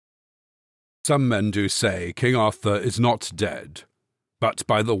Some men do say King Arthur is not dead, but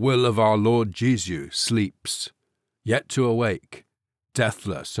by the will of our Lord Jesu sleeps, yet to awake,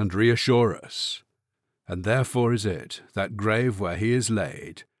 deathless and reassure us. And therefore is it that grave where he is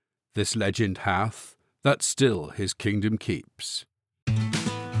laid, this legend hath, that still his kingdom keeps.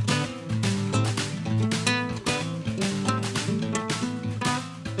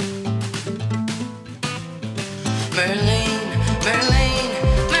 Merlin, Merlin,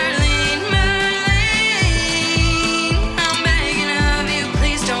 Merlin, Merlin, I'm begging of you,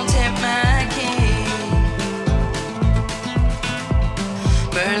 please don't tempt my king.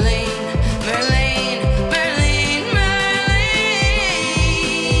 Merlin, Merlin, Merlin, Merlin,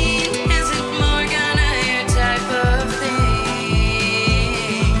 is it Morgana, your type of thing?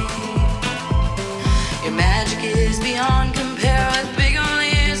 Your magic is beyond compare with big old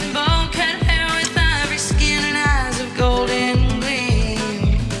ears and bold cut hair with ivory skin and eyes of golden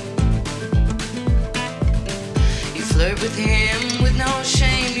gleam. You flirt with him with no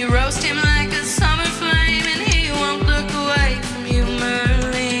shame, you roast him like a summer flame, and he won't look away from you,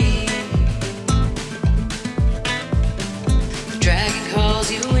 Merlin. The dragon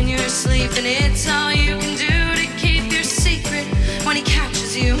calls you in your sleep, and it's all you can do to keep your secret when he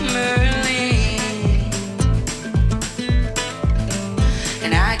catches you, Merlin.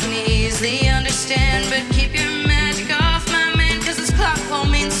 And I can easily understand, but keep your magic off my man, 'cause this clock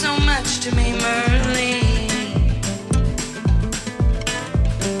won't mean so much to me, Merlin.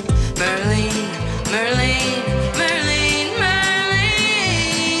 Merlin, Merlin, Merlin, Merlin,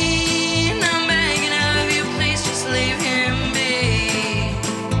 I'm begging of you, please just leave him be.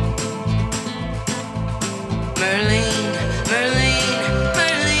 Merlin, Merlin,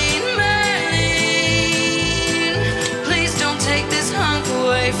 Merlin, Merlin, please don't take this hunk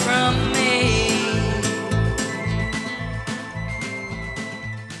away from me.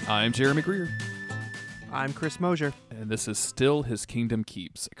 I'm Jeremy Greer, I'm Chris Mosier. and this is Still His Kingdom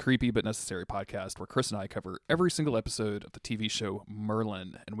Keeps, a creepy but necessary podcast where Chris and I cover every single episode of the TV show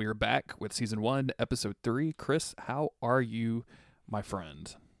Merlin. And we are back with Season 1, Episode 3. Chris, how are you, my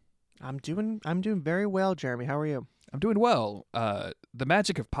friend? I'm doing very well, Jeremy. How are you? I'm doing well. The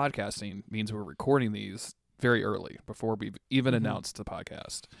magic of podcasting means we're recording these very early, before we've even announced the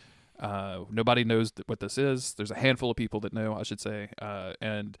podcast. Nobody knows what this is. There's a handful of people that know, I should say.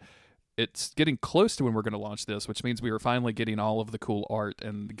 And it's getting close to when we're going to launch this, which means we are finally getting all of the cool art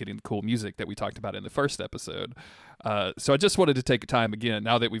and getting the cool music that we talked about in the first episode. So I just wanted to take time again,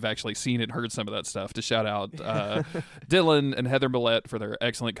 now that we've actually seen and heard some of that stuff, to shout out Dylan and Heather Millette for their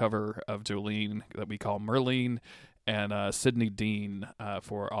excellent cover of Jolene that we call Merlin, and Sydney Dean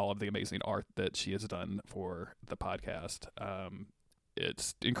for all of the amazing art that she has done for the podcast.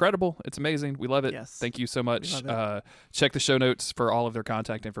 It's incredible. It's amazing. We love it. Yes. Thank you so much. Check the show notes for all of their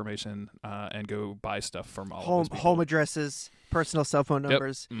contact information, and go buy stuff from all of those people. Home addresses, personal cell phone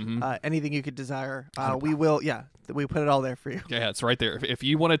numbers, anything you could desire. We will. Yeah, we put it all there for you. Yeah, it's right there. If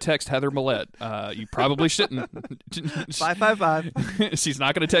you want to text Heather Millette, you probably shouldn't. 555. She's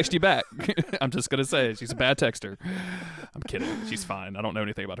not going to text you back. I'm just going to say she's a bad texter. I'm kidding. She's fine. I don't know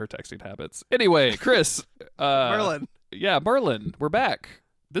anything about her texting habits. Anyway, Chris. Merlin. Yeah, Merlin. We're back.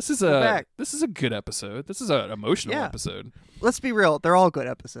 This is a good episode. This is an emotional episode. Let's be real. They're all good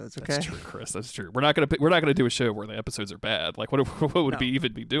episodes. Okay. That's true, Chris. That's true. We're not gonna do a show where the episodes are bad. Like, what would we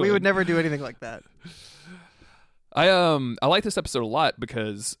even be doing? We would never do anything like that. I like this episode a lot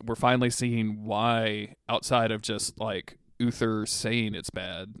because we're finally seeing why, outside of just like Uther saying it's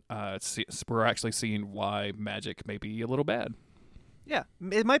bad, we're actually seeing why magic may be a little bad. Yeah,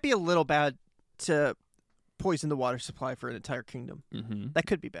 it might be a little bad to poison the water supply for an entire kingdom. That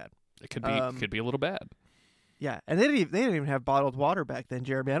could be bad. It could be a little bad. Yeah, and they didn't even have bottled water back then,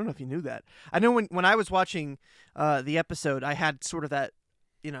 Jeremy. I don't know if you knew that. I know when I was watching the episode, I had sort of that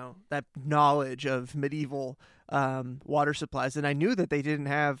knowledge of medieval water supplies, and I knew that they didn't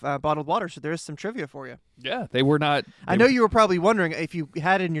have bottled water, so there's some trivia for you. Yeah, they were not... I know you were probably wondering, if you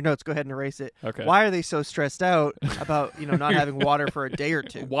had it in your notes, go ahead and erase it. Okay. Why are they so stressed out about not having water for a day or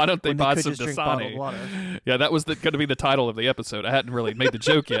two? Why don't they buy some drink bottled Dasani? Water? Yeah, that was going to be the title of the episode. I hadn't really made the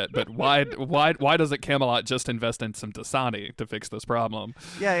joke yet, but why doesn't Camelot just invest in some Dasani to fix this problem?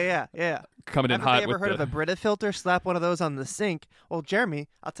 Yeah. Coming in Haven't hot they ever with heard of a Brita filter? Slap one of those on the sink. Well, Jeremy,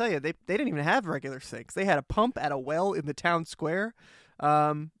 I'll tell you, they didn't even have regular sinks. They had a pump at a well in the town square.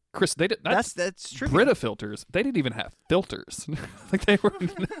 Chris, they did. That's true. Brita filters. They didn't even have filters. Like, they were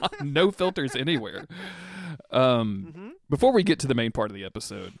no filters anywhere. Before we get to the main part of the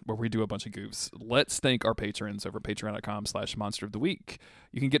episode, where we do a bunch of goofs, let's thank our patrons over patreon.com/Monster of the Week.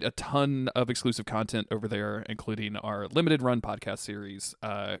 You can get a ton of exclusive content over there, including our limited run podcast series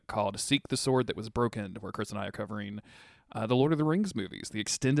called Seek the Sword That Was Broken, where Chris and I are covering the Lord of the Rings movies, the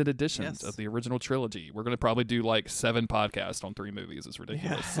extended editions of the original trilogy. We're going to probably do like 7 podcasts on 3 movies. It's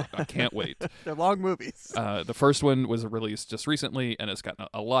ridiculous. Yeah. I can't wait. They're long movies. The first one was released just recently, and it's gotten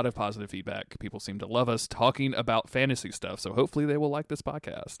a lot of positive feedback. People seem to love us talking about fantasy stuff, so hopefully they will like this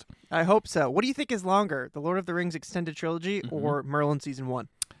podcast. I hope so. What do you think is longer, the Lord of the Rings extended trilogy or Merlin Season 1?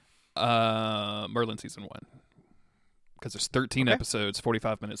 Merlin Season 1. Because there's 13 episodes,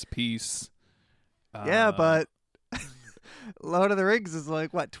 45 minutes apiece. Yeah, but Lord of the Rings is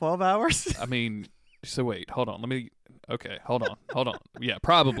like, what, 12 hours? I mean, so wait, hold on. Hold on. Yeah,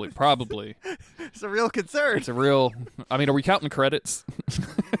 probably. It's a real concern. It's a real, I mean, are we counting credits?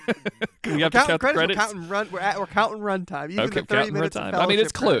 Can we have to count the credits? We're counting runtime. Even the 30 minutes of I mean,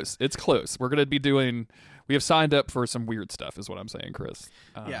 it's close. It's close. We're going to be doing, we have signed up for some weird stuff is what I'm saying, Chris.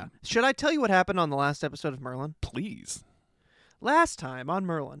 Yeah. Should I tell you what happened on the last episode of Merlin? Please. Last time on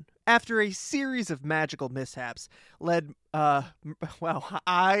Merlin, after a series of magical mishaps I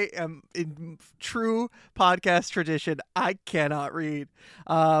am in true podcast tradition. I cannot read.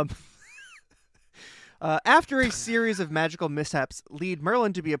 After a series of magical mishaps lead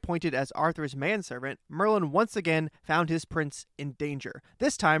Merlin to be appointed as Arthur's manservant, Merlin once again found his prince in danger,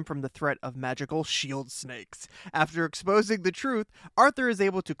 this time from the threat of magical shield snakes. After exposing the truth, Arthur is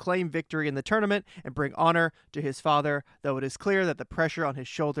able to claim victory in the tournament and bring honor to his father, though it is clear that the pressures on his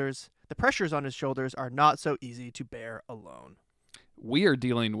shoulders are not so easy to bear alone. We are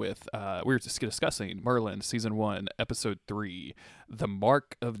dealing with, we're just discussing Merlin, Season 1, Episode 3, The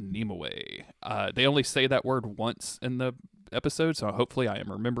Mark of Nimue. They only say that word once in the episode, so hopefully I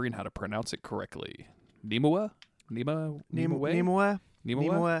am remembering how to pronounce it correctly. Nimue? Nimue?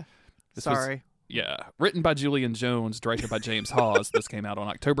 Sorry. Yeah. Written by Julian Jones, directed by James Hawes. This came out on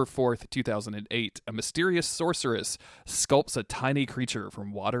October 4th, 2008. A mysterious sorceress sculpts a tiny creature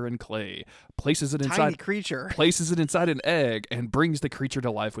from water and clay, places it inside an egg, and brings the creature to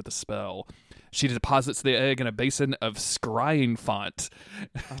life with a spell. She deposits the egg in a basin of scrying font,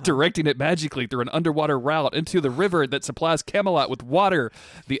 directing it magically through an underwater route into the river that supplies Camelot with water.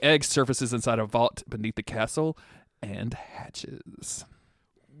 The egg surfaces inside a vault beneath the castle and hatches.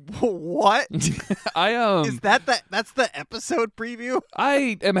 What? Is that's the episode preview?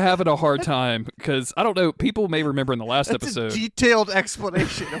 I am having a hard time because I don't know. People may remember in the last episode, a detailed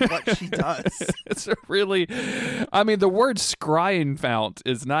explanation of what she does. It's really, I mean, the word scrying fount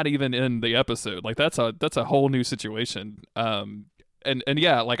is not even in the episode. Like that's a whole new situation. And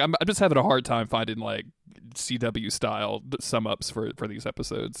yeah, like I'm just having a hard time finding like CW style sum ups for these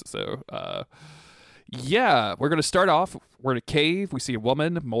episodes. So. Yeah, we're going to start off. We're in a cave. We see a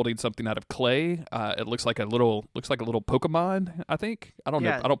woman molding something out of clay. It looks like a little Pokemon, I think. I don't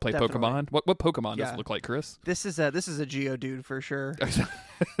know. I don't play definitely. Pokemon. What Pokemon does it look like, Chris? This is a Geodude for sure.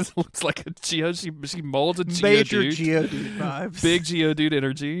 It looks like a Geo. She molds a Geodude. Major Geodude vibes. Big Geodude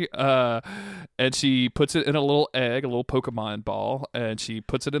energy. And she puts it in a little egg, a little Pokemon ball, and she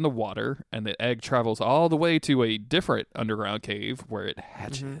puts it in the water, and the egg travels all the way to a different underground cave where it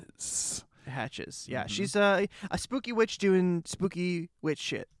hatches. Hatches. Yeah, she's a spooky witch doing spooky witch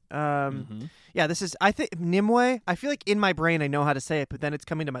shit. Yeah, this is, I think, Nimue. I feel like in my brain I know how to say it, but then it's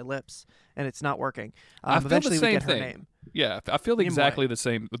coming to my lips and it's not working. I feel eventually the same we get thing. her name. Yeah, I feel Nimue. exactly the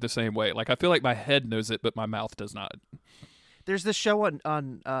same way. Like I feel like my head knows it, but my mouth does not. There's this show on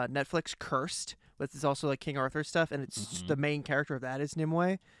Netflix, Cursed, which is also like King Arthur stuff, and it's the main character of that is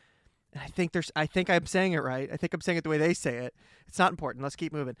Nimue. And I think I'm saying it right. I think I'm saying it the way they say it. It's not important. Let's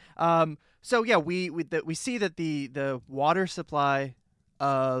keep moving. So yeah, we see that the water supply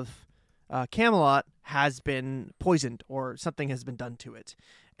of Camelot has been poisoned or something has been done to it,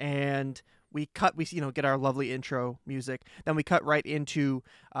 and we get our lovely intro music. Then we cut right into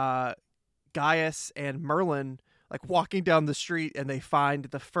Gaius and Merlin like walking down the street, and they find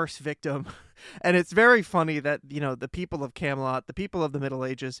the first victim. And it's very funny that, the people of Camelot, the people of the Middle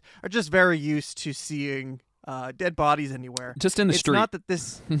Ages, are just very used to seeing dead bodies anywhere. Just in the street.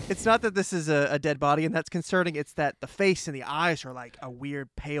 It's not that this is a dead body, and that's concerning. It's that the face and the eyes are like a weird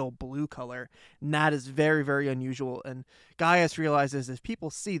pale blue color, and that is very, very unusual. And Gaius realizes if people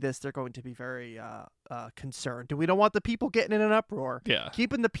see this, they're going to be very concerned. And we don't want the people getting in an uproar. Yeah.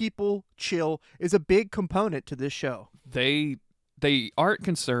 Keeping the people chill is a big component to this show. They they aren't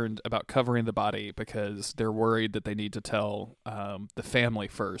concerned about covering the body because they're worried that they need to tell the family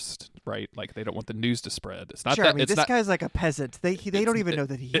first, right? Like they don't want the news to spread. It's not sure, that. I mean, it's this not, guy's like a peasant. They don't even know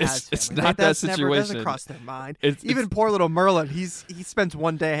that he has family. It's right? not that That's situation. Never, doesn't cross their mind. It's poor little Merlin. He spends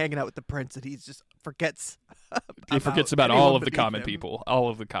one day hanging out with the prince, and he just forgets. He forgets about anyone all of the beneath common him. people. All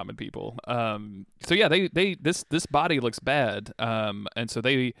of the common people. So yeah, this body looks bad. And so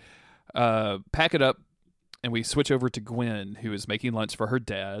they pack it up. And we switch over to Gwen, who is making lunch for her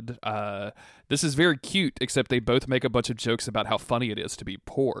dad. This is very cute, except they both make a bunch of jokes about how funny it is to be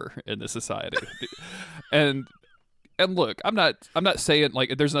poor in this society. and look, I'm not saying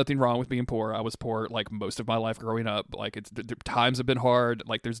like there's nothing wrong with being poor. I was poor like most of my life growing up. Like times have been hard.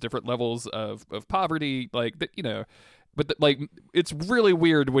 Like there's different levels of poverty. Like but like it's really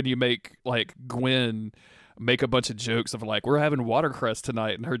weird when you make like Gwen make a bunch of jokes of like, we're having watercress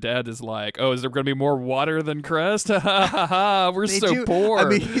tonight, and her dad is like, oh, is there going to be more water than crest? We're so poor. I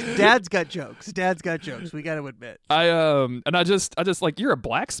mean, Dad's got jokes. We got to admit. I just like, you're a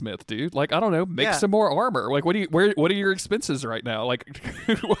blacksmith, dude. Like, I don't know, make some more armor. Like, what are your expenses right now? Like,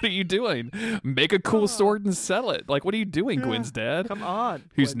 what are you doing? Make a cool sword and sell it. Like, what are you doing, Gwen's dad? Come on.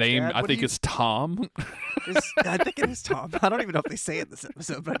 Whose Gwen's name dad. I think is Tom. I think it is Tom. I don't even know if they say it in this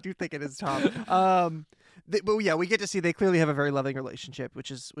episode, but I do think it is Tom. But yeah, we get to see they clearly have a very loving relationship, which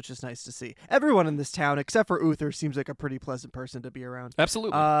is nice to see. Everyone in this town, except for Uther, seems like a pretty pleasant person to be around.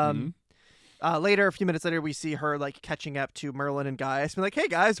 Absolutely. Later, a few minutes later, we see her like catching up to Merlin and Gaius, being like, "Hey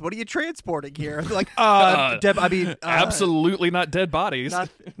guys, what are you transporting here?" They're like, absolutely not dead bodies.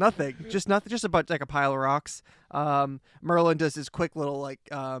 Nothing, just a bunch like a pile of rocks." Merlin does his quick little like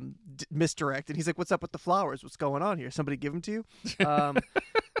misdirect, and he's like, "What's up with the flowers? What's going on here? Somebody give them to you?"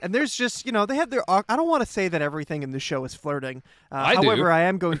 And there's just, they have their. I don't want to say that everything in the show is flirting. However, I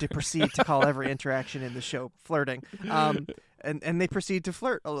am going to proceed to call every interaction in the show flirting. And they proceed to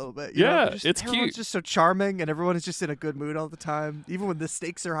flirt a little bit. It's everyone's cute. Just so charming, and everyone is just in a good mood all the time. Even when the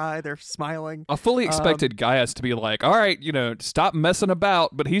stakes are high, they're smiling. I fully expected Gaius to be like, all right, stop messing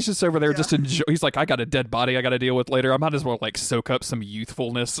about. But he's just over there just enjoy. He's like, I got a dead body I got to deal with later. I might as well like soak up some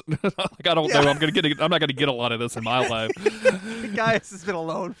youthfulness. Like, I don't know. I'm not going to get a lot of this in my life. Gaius has been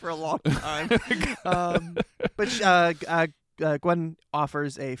alone for a long time. But Gwen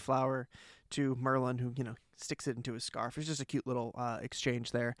offers a flower to Merlin, who, sticks it into his scarf. It's just a cute little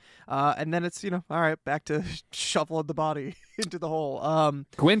exchange there. And then it's, all right, back to shoveling the body into the hole.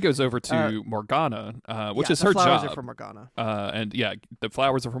 Gwen goes over to Morgana, which is her job. The flowers are from Morgana. And yeah, the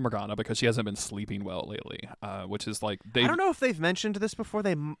flowers are from Morgana because she hasn't been sleeping well lately, which is like... I don't know if they've mentioned this before.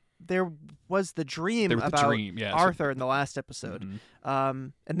 There was the dream about Arthur in the last episode. Mm-hmm.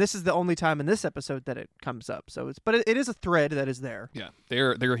 And this is the only time in this episode that it comes up. So it is a thread that is there. Yeah,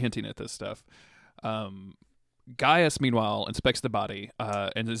 they're hinting at this stuff. Gaius, meanwhile, inspects the body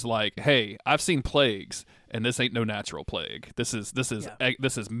and is like, "Hey, I've seen plagues, and this ain't no natural plague. This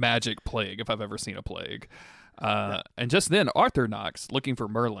is magic plague if I've ever seen a plague." And just then, Arthur knocks, looking for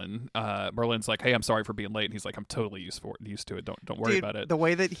Merlin. Merlin's like, "Hey, I'm sorry for being late." And he's like, "I'm totally used to it. Don't worry about it." The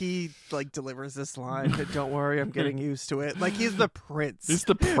way that he like delivers this line, "Don't worry, I'm getting used to it." Like he's the prince. He's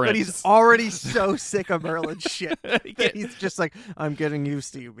the prince, but he's already so sick of Merlin's shit that he's just like, "I'm getting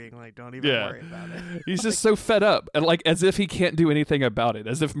used to you being like, don't even worry about it." He's just so fed up, and like as if he can't do anything about it,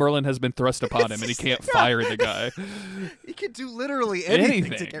 as if Merlin has been thrust upon him and he can't fire the guy. He can do literally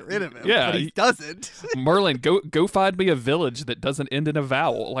anything to get rid of him. Yeah, but he doesn't. Merlin, go find me a village that doesn't end in a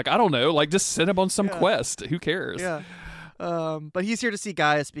vowel. Like, I don't know. Like, just send him on some quest. Who cares? Yeah. But he's here to see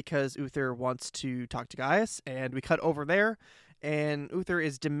Gaius because Uther wants to talk to Gaius, and we cut over there, and Uther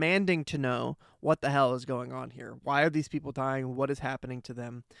is demanding to know what the hell is going on here. Why are these people dying? What is happening to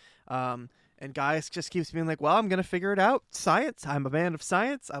them? And Gaius just keeps being like, well, I'm going to figure it out. Science. I'm a man of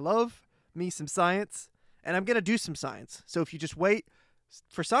science. I love me some science, and I'm going to do some science. So if you just wait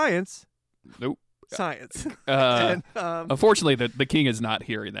for science... Nope. Science. Unfortunately, the king is not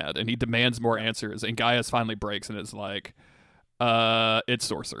hearing that, and he demands more answers. And Gaius finally breaks and is like, "It's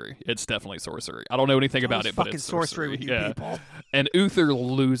sorcery. It's definitely sorcery. I don't know anything about it, but it's sorcery with you people." And Uther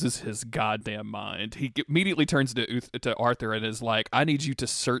loses his goddamn mind. He immediately turns to Arthur and is like, "I need you to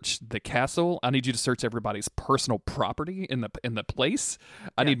search the castle. I need you to search everybody's personal property in the place.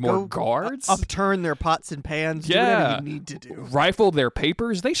 I need more guards. Upturn their pots and pans. Do whatever you need to do. Rifle their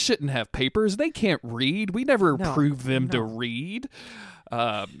papers. They shouldn't have papers. They can't read. We never proved them to read."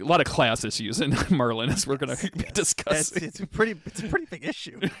 A lot of class issues in Merlin, as we're going to be discussing. It's a pretty big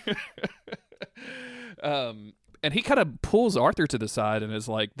issue. And he kind of pulls Arthur to the side and is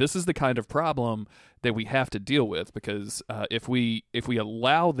like, "This is the kind of problem that we have to deal with, because if we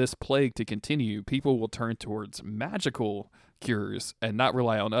allow this plague to continue, people will turn towards magical cures and not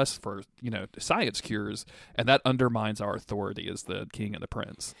rely on us for science cures, and that undermines our authority as the king and the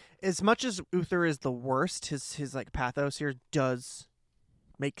prince." As much as Uther is the worst, his like pathos here does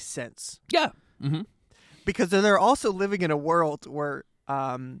make sense. Yeah. Mm-hmm. Because they're also living in a world where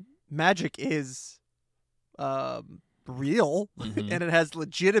magic is real and it has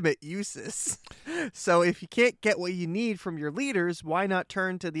legitimate uses. So if you can't get what you need from your leaders, why not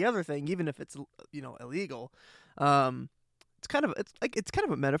turn to the other thing, even if it's illegal? It's kind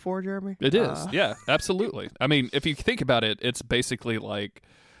of a metaphor, Jeremy. It is. Yeah, absolutely. I mean, if you think about it, it's basically like,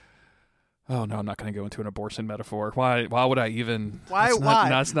 oh no, I'm not going to go into an abortion metaphor. Why would I even? Why?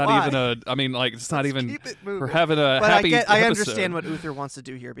 That's not even a. I mean, like, it's not even. Keep it moving. We're having a but happy. I understand what Uther wants to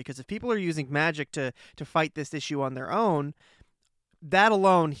do here, because if people are using magic to fight this issue on their own, that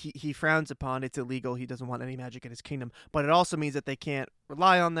alone he frowns upon. It's illegal. He doesn't want any magic in his kingdom. But it also means that they can't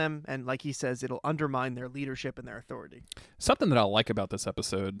rely on them, and like he says, it'll undermine their leadership and their authority. Something that I like about this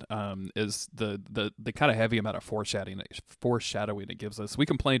episode is the kind of heavy amount of foreshadowing it gives us. We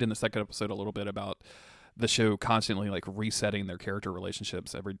complained in the second episode a little bit about the show constantly like resetting their character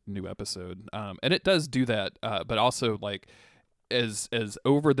relationships every new episode, and it does do that. But also like, as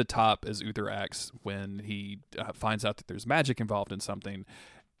over the top as Uther acts when he finds out that there's magic involved in something,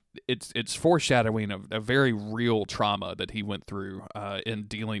 it's foreshadowing of a very real trauma that he went through in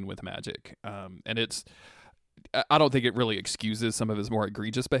dealing with magic, and I don't think it really excuses some of his more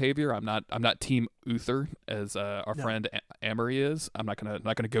egregious behavior. I'm not team Uther as our friend Amory is. I'm not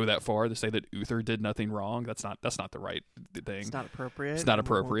gonna go that far to say that Uther did nothing wrong. That's not the right thing. It's not appropriate. It's not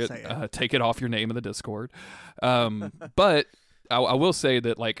appropriate. Take it off your name in the Discord. But I will say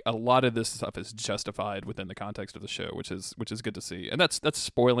that like a lot of this stuff is justified within the context of the show, which is good to see. And that's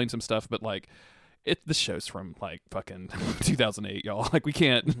spoiling some stuff, but like the show's from like fucking 2008, y'all. Like we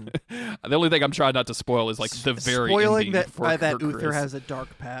can't. The only thing I'm trying not to spoil is like the very spoiling ending that Uther has a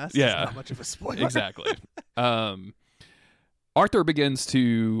dark past. Yeah, is not much of a spoiler. Exactly. Arthur begins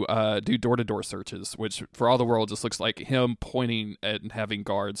to do door-to-door searches, which for all the world just looks like him pointing at and having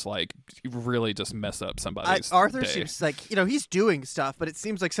guards like really just mess up somebody's Arthur day. seems like, he's doing stuff, but it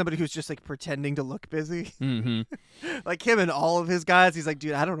seems like somebody who's just like pretending to look busy. Mm-hmm. Like him and all of his guys, he's like,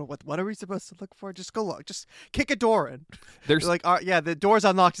 dude, I don't know what are we supposed to look for? Just go look. Just kick a door in. There's like, the door's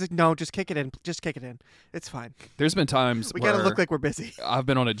unlocked. He's like, no, just kick it in. Just kick it in. It's fine. There's been times we where gotta look like we're busy. I've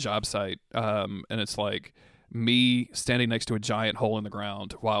been on a job site, and it's like me standing next to a giant hole in the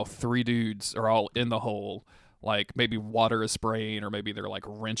ground while three dudes are all in the hole, like maybe water is spraying, or maybe they're like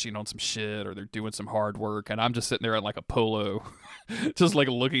wrenching on some shit, or they're doing some hard work, and I'm just sitting there in like a polo just like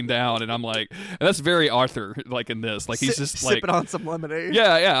looking down, and I'm like, and that's very Arthur like in this, like he's just like sipping on some lemonade.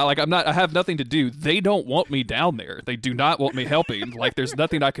 Yeah, like I have nothing to do. They don't want me down there. They do not want me helping. Like there's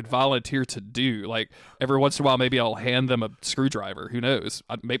nothing I could volunteer to do. Like every once in a while maybe I'll hand them a screwdriver. Who knows?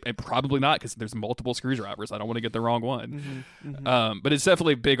 Probably not, because there's multiple screwdrivers. I don't want to get the wrong one. But it's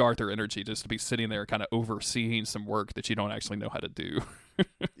definitely big Arthur energy just to be sitting there kind of overseeing some work that you don't actually know how to do.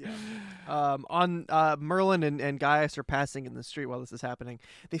 Merlin and Gaius are passing in the street while this is happening.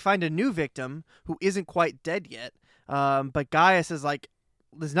 They find a new victim who isn't quite dead yet, but Gaius is like,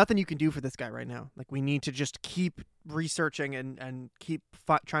 there's nothing you can do for this guy right now. Like, we need to just keep researching and keep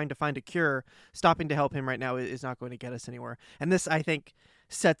trying to find a cure. Stopping to help him right now is not going to get us anywhere. And this, I think,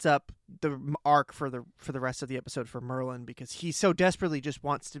 sets up the arc for the rest of the episode for Merlin, because he so desperately just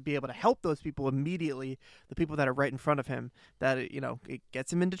wants to be able to help those people immediately, the people that are right in front of him, that it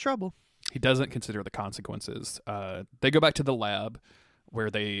gets him into trouble. He doesn't consider the consequences. They go back to the lab where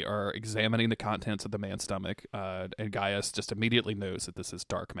they are examining the contents of the man's stomach, and Gaius just immediately knows that this is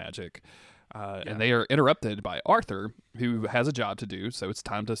dark magic. And they are interrupted by Arthur, who has a job to do, so it's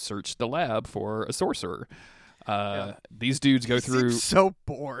time to search the lab for a sorcerer. These dudes go through. Seems so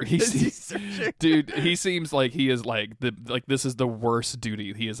bored. Dude, he seems like he is like this is the worst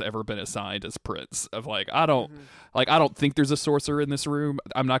duty he has ever been assigned as prince. Of like, I don't think there's a sorcerer in this room.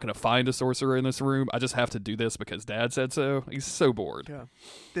 I'm not going to find a sorcerer in this room. I just have to do this because Dad said so. He's so bored. Yeah,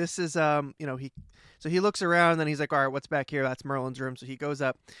 this is he looks around and then he's like, all right, what's back here? That's Merlin's room. So he goes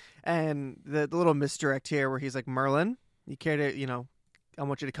up, and the little misdirect here where he's like, Merlin, you care to I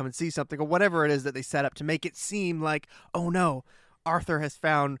want you to come and see something, or whatever it is that they set up to make it seem like, oh no, Arthur has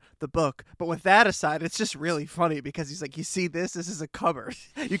found the book. But with that aside, it's just really funny because he's like, you see this is a cupboard.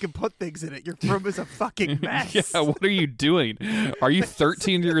 You can put things in it. Your room is a fucking mess. Yeah, what are you doing? Are you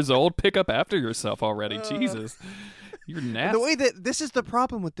 13 years old? Pick up after yourself already. Jesus. You're And nasty. the way that this is the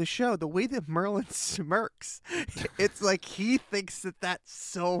problem with the show, the way that Merlin smirks, it's like he thinks that that's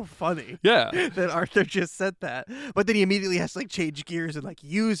so funny. Yeah. That Arthur just said that, but then he immediately has to like change gears and like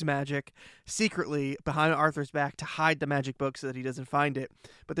use magic secretly behind Arthur's back to hide the magic book so that he doesn't find it.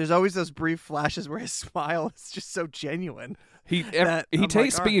 But there's always those brief flashes where his smile is just so genuine. He I'm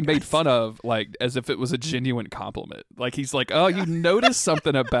takes like, "All being right, made guys." fun of like as if it was a genuine compliment. Like he's like, "Oh, you noticed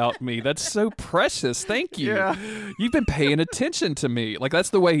something about me. That's so precious. Thank you. Yeah. You've been paying attention to me." Like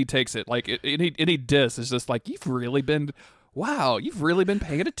that's the way he takes it. Like any diss is just like, "You've really been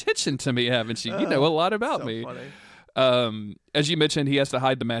paying attention to me, haven't you? You know a lot about So me." funny. As you mentioned, he has to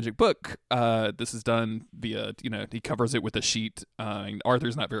hide the magic book. This is done via, he covers it with a sheet. And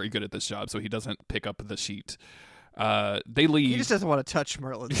Arthur's not very good at this job, so he doesn't pick up the sheet. They leave. He just doesn't want to touch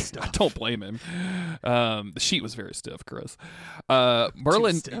Merlin's I stuff. don't blame him. The sheet was very stiff, Chris.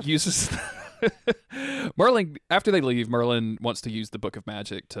 Merlin stiff. uses Merlin after they leave. Merlin wants to use the book of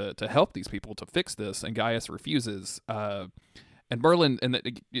magic to help these people to fix this, and Gaius refuses. And Merlin,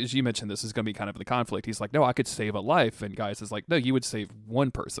 as you mentioned, this is going to be kind of the conflict. He's like, "No, I could save a life," and Gaius is like, "No, you would save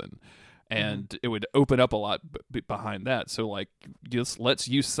one person." And it would open up a lot behind that. So, like, just let's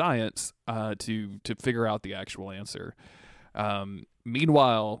use science to figure out the actual answer.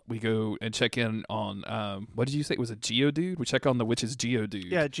 Meanwhile, we go and check in on what did you say? It was a Geodude? We check on the witch's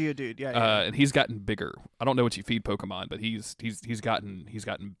Geodude. Yeah, Geodude. Yeah. And he's gotten bigger. I don't know what you feed Pokemon, but he's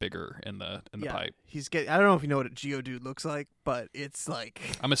gotten bigger in the pipe. I don't know if you know what a Geodude looks like, but it's like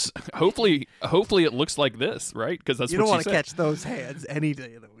Hopefully it looks like this, right? Because that's you what don't want she to said. catch those hands any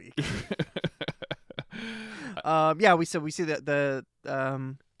day of the week. We see that the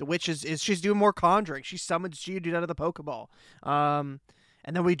witch is she's doing more conjuring. She summons Geodude out of the Pokeball.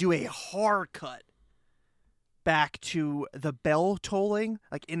 And then we do a hard cut back to the bell tolling,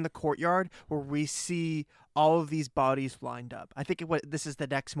 like in the courtyard, where we see all of these bodies lined up. I think this is the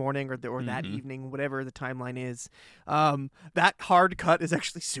next morning or that evening, whatever the timeline is. That hard cut is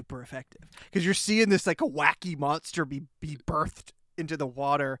actually super effective because you're seeing this like a wacky monster be birthed into the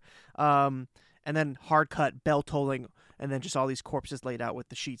water. And then hard cut, bell tolling, and then just all these corpses laid out with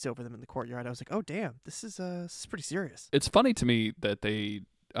the sheets over them in the courtyard. I was like, oh damn, this is pretty serious. It's funny to me that they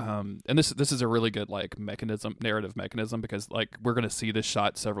and this is a really good like narrative mechanism, because like we're going to see this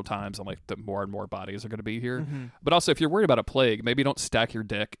shot several times, and like the more and more bodies are going to be here. But also, if you're worried about a plague, maybe don't stack your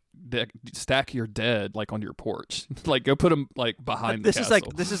dead like on your porch. Like go put them like behind the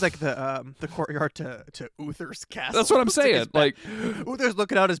castle. This is like the courtyard to Uther's castle. That's what I'm saying. Like Uther's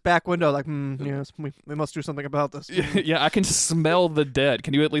looking out his back window like, yes, we must do something about this. Yeah, I can smell the dead.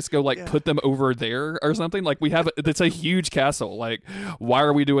 Can you at least go put them over there or something? Like it's a huge castle. Like why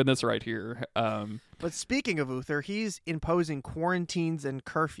are we doing this right here? But speaking of Uther, he's imposing quarantines and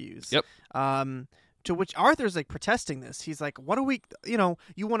curfews. Yep. To which Arthur's like protesting this. He's like, what do we, you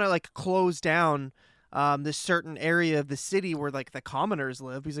want to like close down this certain area of the city where like the commoners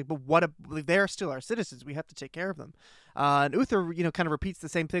live. He's like, but what if they're still our citizens? We have to take care of them. And Uther, kind of repeats the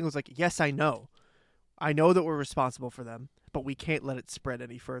same thing. It was like, yes, I know that we're responsible for them, but we can't let it spread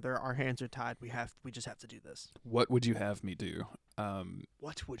any further. Our hands are tied. We just have to do this. What would you have me do?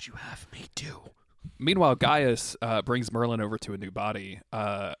 What would you have me do? Meanwhile, Gaius brings Merlin over to a new body,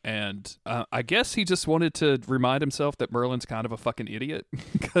 and I guess he just wanted to remind himself that Merlin's kind of a fucking idiot.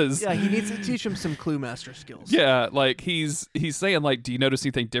 Cause, he needs to teach him some clue master skills. Yeah, like he's saying like, do you notice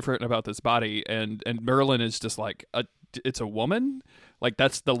anything different about this body? And Merlin is just like, it's a woman. Like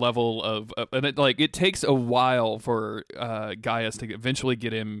that's the level of and it takes a while for Gaius to eventually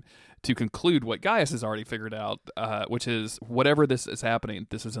get him to conclude what Gaius has already figured out, which is whatever this is happening,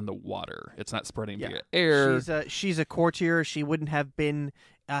 this is in the water. It's not spreading via air. She's a courtier. She wouldn't have been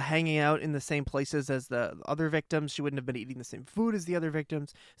hanging out in the same places as the other victims. She wouldn't have been eating the same food as the other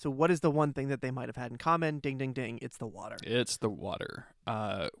victims. So what is the one thing that they might have had in common? Ding, ding, ding. It's the water. It's the water.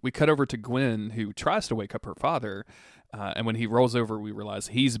 We cut over to Gwen, who tries to wake up her father. And when he rolls over, we realize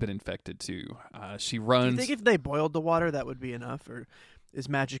he's been infected too. She runs. Do you think if they boiled the water, that would be enough? Or is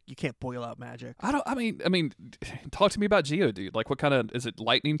magic, you can't boil out magic? I mean, talk to me about Geodude. Like, what kind of, is it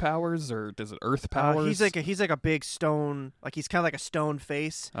lightning powers or is it earth powers? He's like a big stone, like he's kind of like a stone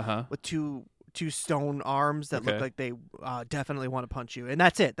face with two stone arms that look like they definitely want to punch you, and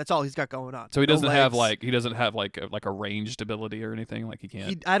that's it. That's all he's got going on. So he doesn't have like a ranged ability or anything. Like he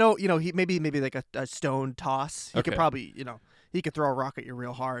can't. He maybe like a stone toss. He could probably he could throw a rock at you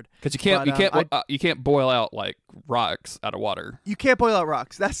real hard. Because you can't boil out like rocks out of water. You can't boil out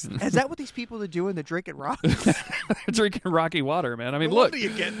rocks. Is that what these people are doing? They're drinking rocks. Drinking rocky water, man. I mean, No look. wonder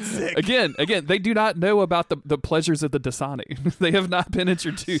you're getting sick. Again, they do not know about the pleasures of the Dasani. They have not been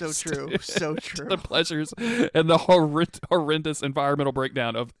introduced. So true. To the pleasures and the horrendous environmental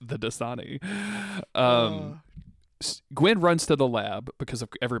breakdown of the Dasani. Gwen runs to the lab because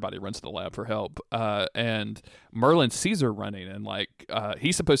everybody runs to the lab for help. And Merlin sees her running, and like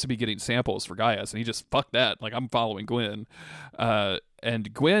he's supposed to be getting samples for Gaius, and he just fuck that. Like, I'm following Gwen.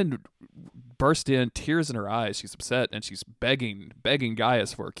 And Gwen burst in, tears in her eyes. She's upset, and she's begging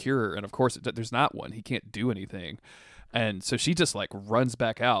Gaius for a cure. And of course, there's not one. He can't do anything. And so she just like runs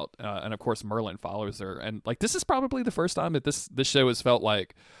back out, and of course Merlin follows her. And like, this is probably the first time that this show has felt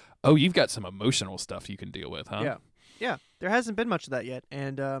like, oh, you've got some emotional stuff you can deal with, huh? Yeah. There hasn't been much of that yet,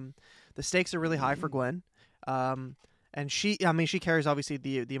 and the stakes are really high for Gwen. And she carries obviously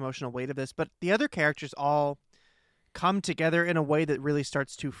the emotional weight of this, but the other characters all come together in a way that really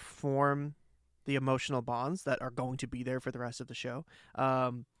starts to form the emotional bonds that are going to be there for the rest of the show.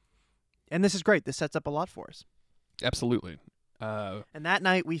 And this is great. This sets up a lot for us. Absolutely. And that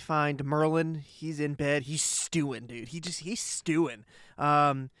night we find Merlin. He's in bed. He's stewing, dude. He's stewing.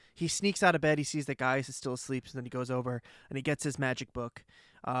 He sneaks out of bed. He sees that Gaius is still asleep, and then he goes over and he gets his magic book.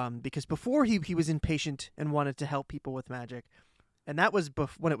 Because before he was impatient and wanted to help people with magic, and that was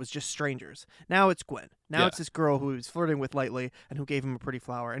when it was just strangers. Now it's Gwen. Now it's this girl who he was flirting with lightly and who gave him a pretty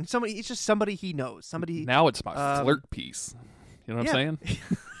flower. And it's just somebody he knows. Somebody. Now it's my flirt piece. You know what I'm saying?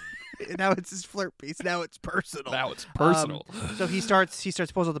 Now it's his flirt piece. Now it's personal. So he starts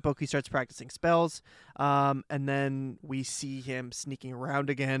pulls out the book. He starts practicing spells. And then we see him sneaking around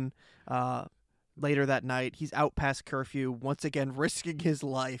again. Later that night, he's out past curfew, once again risking his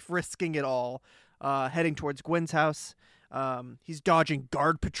life, risking it all, heading towards Gwen's house. He's dodging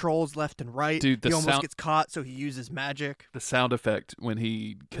guard patrols left and right. Dude, he almost gets caught, so he uses magic. The sound effect when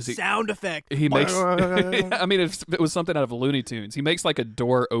he makes. I mean, if it was something out of Looney Tunes, he makes like a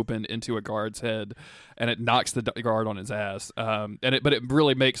door open into a guard's head, and it knocks the guard on his ass. But it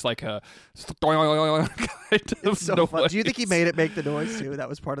really makes like a kind of it's so noise. fun. Do you think he made it make the noise too? That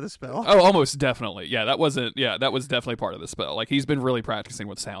was part of the spell. Oh, almost definitely. Yeah, that was definitely part of the spell. Like, he's been really practicing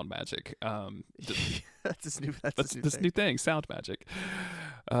with sound magic. That's this new thing, sound magic.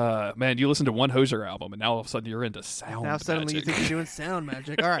 Man, you listen to one Hozier album, and now all of a sudden you're into sound magic. Now suddenly you think you're doing sound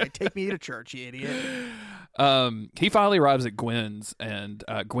magic. All right, take me to church, you idiot. He finally arrives at Gwen's, and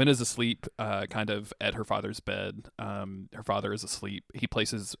Gwen is asleep kind of at her father's bed. Her father is asleep. He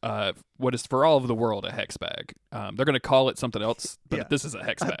places what is for all of the world a hex bag. They're going to call it something else, but this is a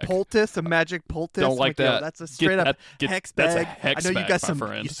hex bag. A poultice, a magic poultice. Don't like that. That's a straight up hex bag. That's a hex bag, I know you got some.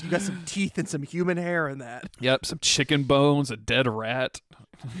 friend. You got some teeth and some human hair in that. Yep, some chicken bones, a dead rat.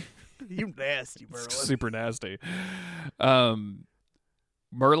 You nasty, Merlin. Super nasty.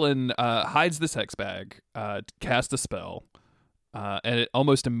 Merlin hides this hex bag, casts a spell, and it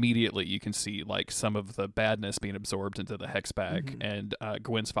almost immediately you can see like some of the badness being absorbed into the hex bag, and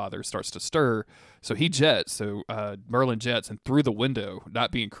Gwen's father starts to stir. So he jets. So Merlin jets, and through the window,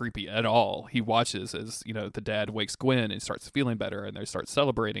 not being creepy at all, he watches as the dad wakes Gwen and starts feeling better, and they start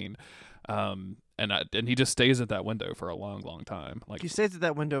celebrating. And he just stays at that window for a long, long time. Like, he stays at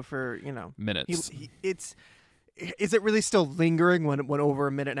that window for minutes. Is it really still lingering when over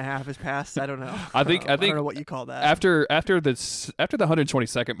a minute and a half has passed? I don't know. I think I don't know what you call that. After the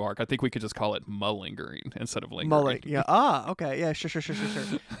 122nd mark, I think we could just call it mullingering instead of lingering. Mulling, yeah. Okay, yeah, sure.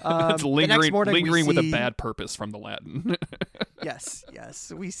 It's lingering with a bad purpose from the Latin. Yes.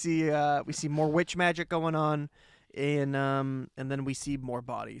 We see more witch magic going on, and then we see more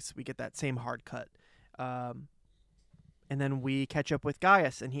bodies. We get that same hard cut. And then we catch up with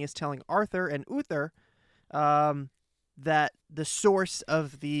Gaius, and he is telling Arthur and Uther that the source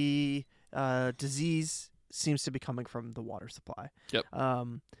of the disease seems to be coming from the water supply. Yep.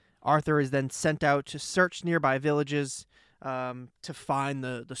 Arthur is then sent out to search nearby villages to find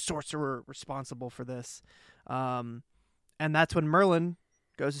the sorcerer responsible for this. And that's when Merlin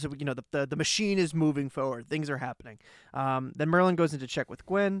goes, so the machine is moving forward. Things are happening. Then Merlin goes in to check with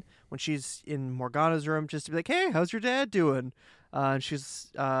Gwen when she's in Morgana's room, just to be like, hey, how's your dad doing? And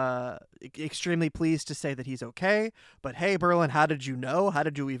she's extremely pleased to say that he's okay. But hey, Merlin, how did you know? How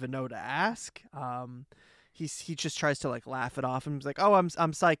did you even know to ask? He just tries to like laugh it off and he's like, oh,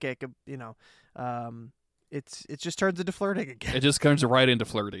 I'm psychic. It just turns into flirting again. It just comes right into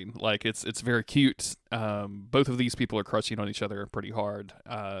flirting. Like, it's very cute. Both of these people are crushing on each other pretty hard.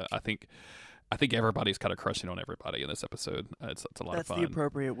 I think everybody's kind of crushing on everybody in this episode. It's a lot of fun. That's the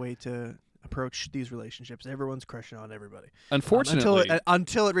appropriate way to approach these relationships. Everyone's crushing on everybody. Unfortunately,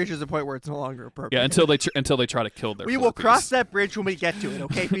 until it reaches a point where it's no longer appropriate. yeah, until they try to kill their. We will cross that bridge when we get to it.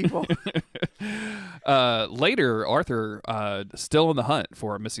 Okay, people. Later, Arthur, still on the hunt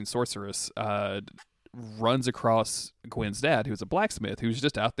for a missing sorceress, runs across Gwen's dad, who's a blacksmith, who's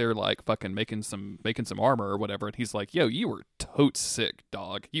just out there like fucking making some armor or whatever, and he's like, "Yo, you were totes sick,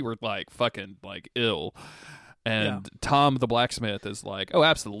 dog. You were like fucking like ill." And Tom the blacksmith is like, "Oh,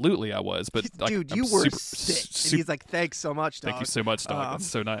 absolutely, I was, but like, dude, I'm you were super, sick." And he's like, "Thanks so much, dog. Thank you so much, dog. That's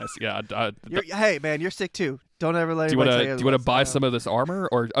so nice." Yeah. Hey, man, you're sick too. Don't ever let do you anybody want to buy some of this armor,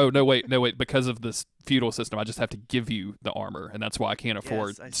 or no wait, because of this feudal system, I just have to give you the armor, and that's why I can't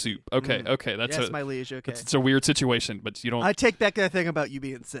afford soup. Okay, that's my liege. Okay, it's a weird situation, but you don't. I take back that thing about you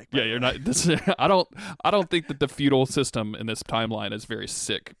being sick. Yeah, you're not. I don't think that the feudal system in this timeline is very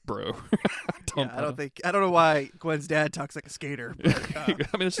sick, bro. I don't know why Gwen's dad talks like a skater. But,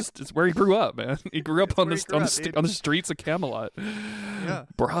 I mean, it's where he grew up, man. He grew up on the streets of Camelot. Yeah,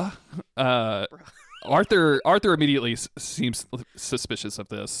 bruh. Arthur immediately seems suspicious of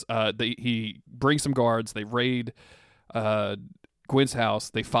this. He brings some guards. They raid Gwen's house.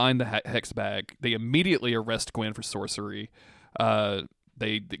 They find the hex bag. They immediately arrest Gwen for sorcery.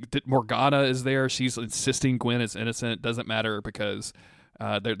 Morgana is there. She's insisting Gwen is innocent. Doesn't matter because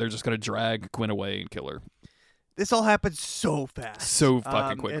they're just going to drag Gwen away and kill her. This all happens so fast. So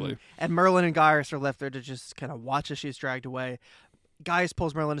fucking quickly. And Merlin and Gaius are left there to just kind of watch as she's dragged away. Gaius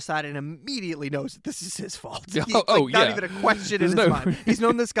pulls Merlin aside and immediately knows that this is his fault. Not even a question in his mind. He's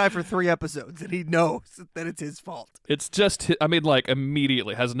known this guy for 3 episodes, and he knows that it's his fault. It's just, I mean, like,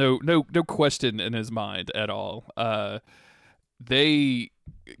 immediately has no question in his mind at all.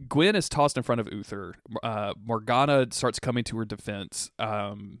 Gwen is tossed in front of Uther. Morgana starts coming to her defense.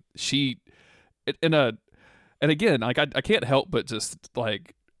 And again, like, I can't help but just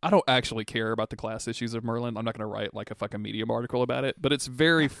like, I don't actually care about the class issues of Merlin. I'm not going to write like a fucking Medium article about it, but it's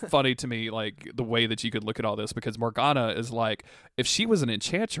very funny to me, like the way that you could look at all this, because Morgana is like, if she was an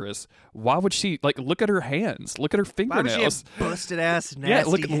enchantress, why would she like look at her hands, look at her fingernails, why would she have busted ass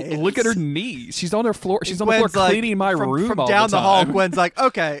nasty hands? Look at her knees. She's on her floor. She's on the floor cleaning my room from all down the the hall. time. Gwen's like,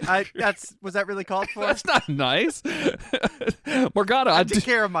 okay, was that really called for? That's not nice. Morgana, I take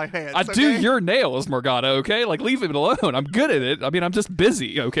care of my hands. I do your nails, Morgana. Okay, like leave it alone. I'm good at it. I mean, I'm just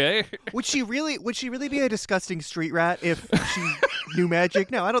busy. Okay. Would she really be a disgusting street rat if she knew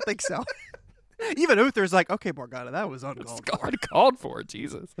magic? No, I don't think so. Even Uther's like, okay, Morgana, that was uncalled for.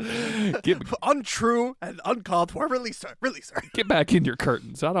 Jesus. Untrue and uncalled for. Release her. Get back in your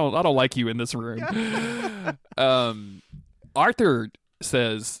curtains. I don't like you in this room. Arthur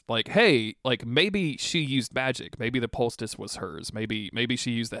says, like, hey, like maybe she used magic. Maybe the poultice was hers. Maybe she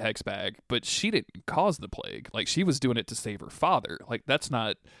used the hex bag, but she didn't cause the plague. Like, she was doing it to save her father. Like, that's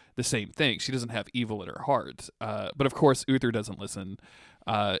not the same thing. She doesn't have evil in her heart. But of course, Uther doesn't listen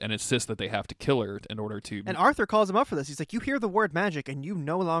and insists that they have to kill her in order to. And Arthur calls him up for this. He's like, you hear the word magic and you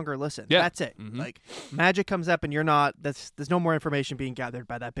no longer listen. Yeah. That's it. Mm-hmm. Like, magic comes up and you're not. There's no more information being gathered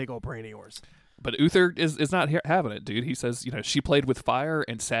by that big old brain of yours. But Uther is not having it, dude. He says, she played with fire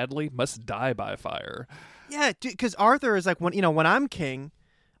and sadly must die by fire. Yeah, because Arthur is like, when I'm king,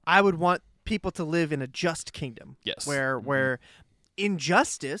 I would want people to live in a just kingdom. Yes. Where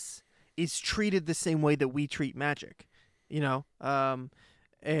injustice is treated the same way that we treat magic, and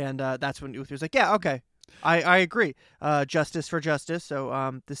that's when Uther's like, yeah, okay, I agree. Justice for justice.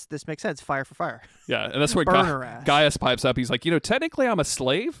 So this makes sense. Fire for fire. Yeah, and that's what Gaius pipes up. He's like, technically I'm a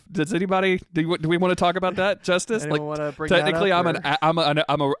slave. Does anybody do we want to talk about that? Justice? Anyone want to bring technically that up, I'm an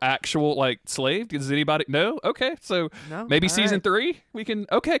actual like slave. Does anybody? No. Okay, so maybe season 3 we can.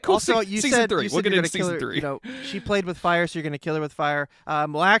 Okay, cool. Also, you season said 3. We'll get into season her, 3. She played with fire, so you're going to kill her with fire.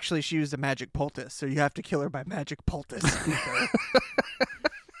 Well, actually, she used a magic poultice, so you have to kill her by magic poultice.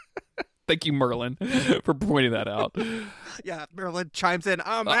 Thank you, Merlin, for pointing that out. Yeah, Merlin chimes in.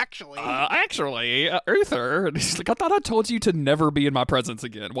 Actually, Uther. And he's like, I thought I told you to never be in my presence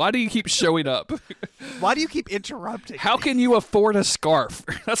again. Why do you keep showing up? Why do you keep interrupting? How can you afford a scarf?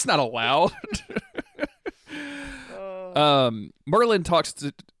 That's not allowed. Merlin talks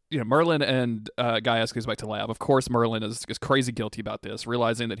to. Merlin and Gaius goes back to lab. Of course, Merlin is crazy guilty about this,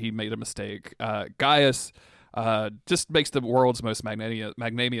 realizing that he made a mistake. Gaius just makes the world's most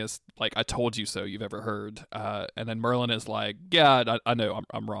magnanimous, like, I told you so you've ever heard. And then Merlin is like, yeah, I know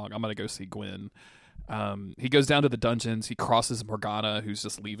I'm wrong. I'm going to go see Gwen. He goes down to the dungeons. He crosses Morgana, who's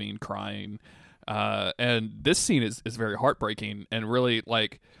just leaving crying. And this scene is very heartbreaking and really,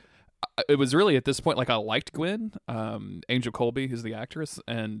 like, it was really at this point, like, I liked Gwen, Angel Colby, who's the actress,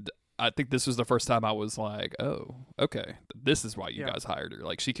 and I think this was the first time I was like, oh, okay, this is why you Yeah. guys hired her.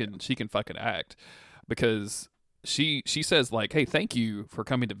 Like she can fucking act, because she says like, hey, thank you for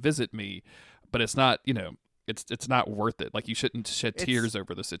coming to visit me, but it's not, it's not worth it. Like you shouldn't shed It's tears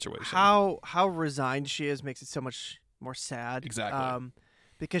over the situation. How resigned she is makes it so much more sad. Exactly.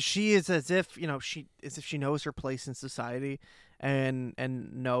 Because she is as if she knows her place in society, and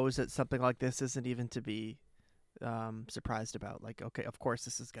knows that something like this isn't even to be surprised about. Like, okay, of course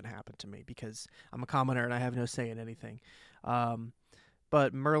this is going to happen to me because I'm a commoner and I have no say in anything.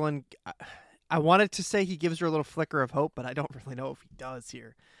 But Merlin, I wanted to say he gives her a little flicker of hope, but I don't really know if he does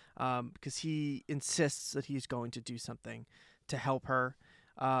here, because he insists that he's going to do something to help her,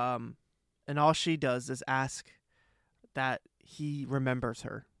 and all she does is ask that he remembers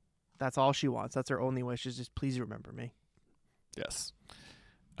her. That's all she wants. That's her only wish, is just please remember me. Yes.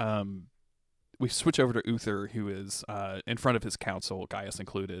 We switch over to Uther, who is in front of his council, Gaius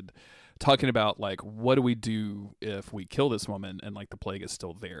included, talking about like, what do we do if we kill this woman and like the plague is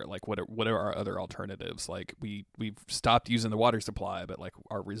still there? Like, what are our other alternatives? Like, we've stopped using the water supply, but like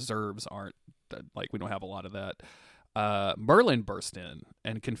our reserves aren't, like we don't have a lot of that. Merlin bursts in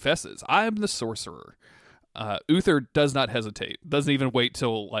and confesses, "I am the sorcerer." Uther does not hesitate. Doesn't even wait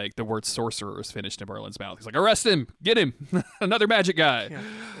till like the word sorcerer is finished in Merlin's mouth. He's like, "Arrest him! Get him! Another magic guy!"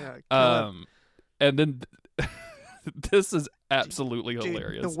 Yeah, kill him. And then this is absolutely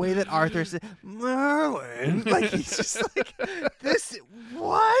hilarious. The way that Arthur said, Merlin, like he's just like, this,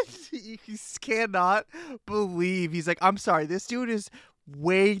 what? He cannot believe. He's like, I'm sorry, this dude is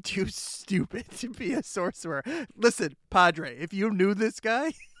way too stupid to be a sorcerer. Listen, Padre, if you knew this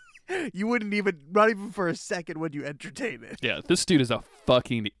guy, you wouldn't even, not even for a second would you entertain it. Yeah, this dude is a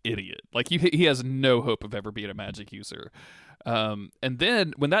fucking idiot. Like, he has no hope of ever being a magic user. And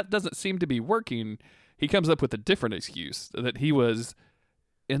then when that doesn't seem to be working, he comes up with a different excuse, that he was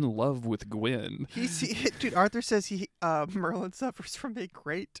in love with Gwen. Dude, Arthur says Merlin suffers from a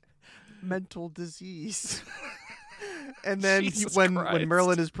great mental disease. And then when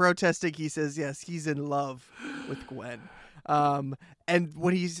Merlin is protesting, he says, yes, he's in love with Gwen. And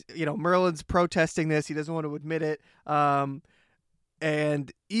when he's, Merlin's protesting this, he doesn't want to admit it.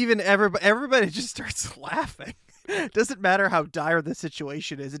 And even everybody just starts laughing. It doesn't matter how dire the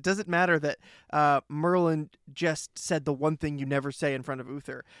situation is. It doesn't matter that Merlin just said the one thing you never say in front of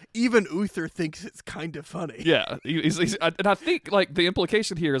Uther. Even Uther thinks it's kind of funny. Yeah, and I think like the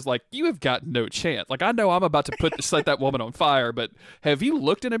implication here is like, you have got no chance. Like, I know I'm about to set that woman on fire, but have you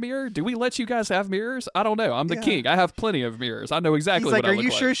looked in a mirror? Do we let you guys have mirrors? I don't know. I'm the king. I have plenty of mirrors. I know exactly. He's like, what I are look you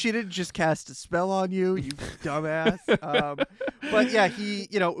like. sure she didn't just cast a spell on you, you dumbass? But yeah,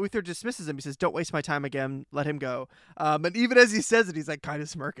 Uther dismisses him. He says, don't waste my time again. Let him go. And even as he says it, he's like kind of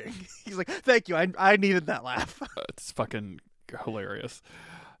smirking. He's like, thank you. I needed that laugh. It's fucking hilarious.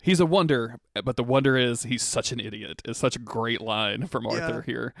 He's a wonder, but the wonder is he's such an idiot. It's such a great line from Arthur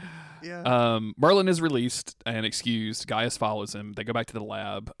here. Yeah. Merlin is released and excused. Gaius follows him. They go back to the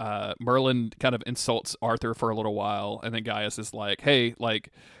lab. Merlin kind of insults Arthur for a little while, and then Gaius is like, hey,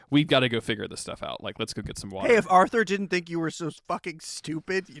 like, we've got to go figure this stuff out. Like, let's go get some water. Hey, if Arthur didn't think you were so fucking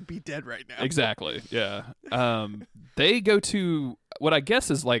stupid, you'd be dead right now. Exactly, yeah. They go to what I guess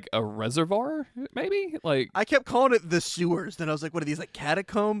is like a reservoir, maybe? Like, I kept calling it the sewers. Then I was like, what are these, like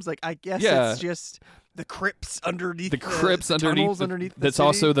catacombs? Like, I guess it's just the crypts underneath tunnels underneath the that's city.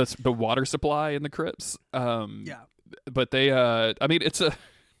 Also the water supply in the crypts. Yeah. But they, I mean, it's a,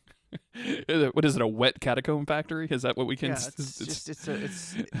 what is it, a wet catacomb factory? Is that what we can? Yeah,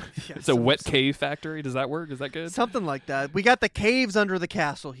 it's a wet cave factory. Does that work? Is that good? Something like that. We got the caves under the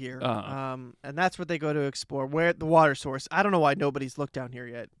castle here, and that's what they go to explore. Where the water source? I don't know why nobody's looked down here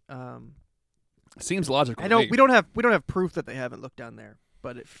yet. Seems logical. I know we don't have proof that they haven't looked down there,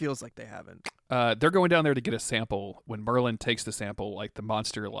 but it feels like they haven't. They're going down there to get a sample. When Merlin takes the sample, like the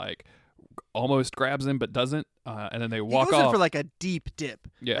monster, like almost grabs him but doesn't, and then they walk he goes off in for like a deep dip,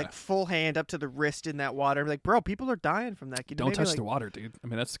 yeah, like full hand up to the wrist in that water. I'm like, bro, people are dying from that. Don't touch the water, dude. I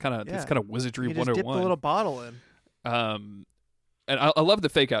mean, that's kind of wizardry 101. Just dip the little bottle in. And I love the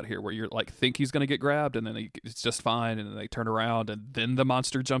fake out here where you're like, think he's going to get grabbed, and then it's just fine, and then they turn around, and then the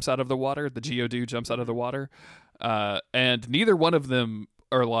monster jumps out of the water. The Geodude jumps out of the water, and neither one of them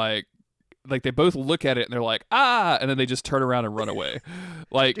are like they both look at it and they're like, ah, and then they just turn around and run away.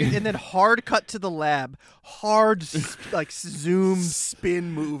 Like, dude, and then hard cut to the lab, like zoom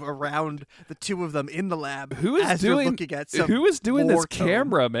spin move around the two of them in the lab. Who is doing this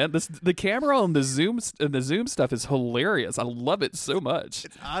camera, man? The camera on the zoom stuff is hilarious. I love it so much.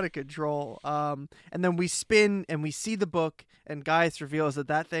 It's out of control. And then we spin and we see the book, and Gaius reveals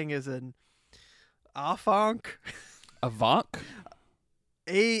that thing is an Avank. Avank?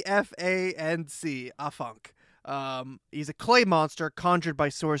 Afanc, Afunk. He's a clay monster conjured by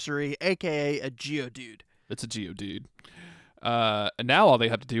sorcery, aka a Geodude. It's a Geodude. And now all they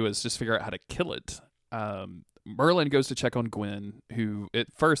have to do is just figure out how to kill it. Merlin goes to check on Gwen, who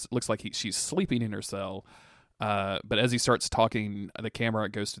at first looks like she's sleeping in her cell. But as he starts talking, the camera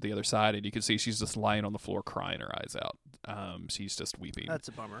goes to the other side, and you can see she's just lying on the floor crying her eyes out. She's just weeping. That's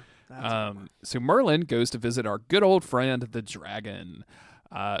a bummer. So Merlin goes to visit our good old friend, the dragon.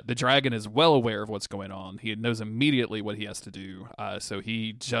 The dragon is well aware of what's going on. He knows immediately what he has to do. So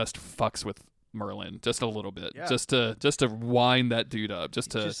he just fucks with Merlin just a little bit, just to wind that dude up,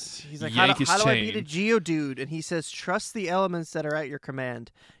 he's like, yank his how do I chain. beat a Geodude? And he says, trust the elements that are at your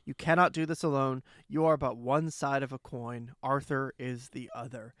command. You cannot do this alone. You are but one side of a coin. Arthur is the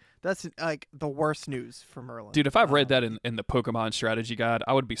other. That's like the worst news for Merlin. Dude, if I've read that in the Pokemon strategy guide,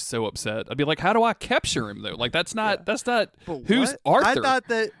 I would be so upset. I'd be like, how do I capture him though? Like that's not But who's what? Arthur? I thought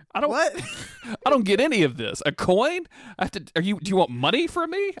that what? I don't get any of this. A coin? I have to. Do you want money from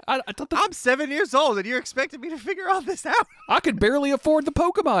me? I thought I'm 7 years old, and you're expecting me to figure all this out. I could barely afford the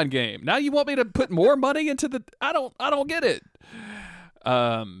Pokemon game. Now you want me to put more money into the? I don't get it.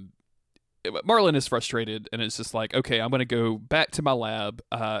 Merlin is frustrated, and it's just like, okay, I'm going to go back to my lab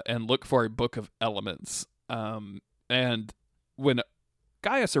and look for a book of elements. And when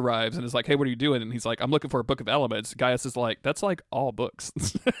Gaius arrives and is like, hey, what are you doing? And he's like, I'm looking for a book of elements. Gaius is like, that's like all books.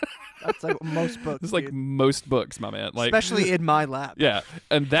 That's like most books. It's like most books, my man. Like, especially in my lab. Yeah,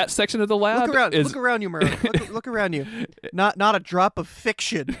 and that section of the lab Look around you, Merlin. Look around you. Not a drop of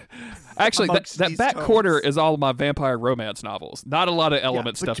fiction. Actually, that back tomes. quarter is all of my vampire romance novels. Not a lot of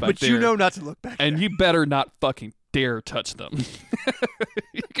element stuff back there. But you know not to look back and there. you better not fucking dare touch them.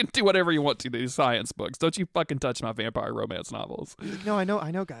 You can do whatever you want to these science books. Don't you fucking touch my vampire romance novels. No, I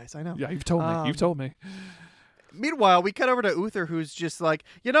know, guys. I know. Yeah, you've told me. You've told me. Meanwhile, we cut over to Uther, who's just like,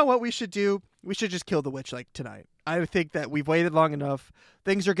 you know what we should do? We should just kill the witch like tonight. I think that we've waited long enough.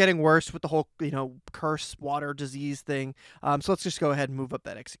 Things are getting worse with the whole, curse, water, disease thing. So let's just go ahead and move up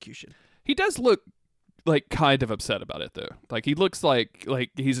that execution. He does look like kind of upset about it though. Like he looks like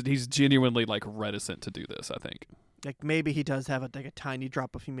he's genuinely like reticent to do this, I think. Like maybe he does have a tiny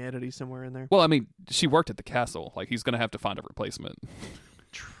drop of humanity somewhere in there. Well, I mean, she worked at the castle. Like he's going to have to find a replacement.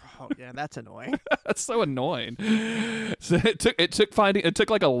 Oh yeah, that's annoying. That's so annoying. So it took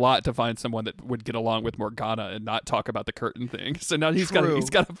like a lot to find someone that would get along with Morgana and not talk about the curtain thing. So now he's got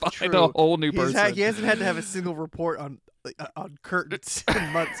to find a whole new person. He hasn't had to have a single report on curtains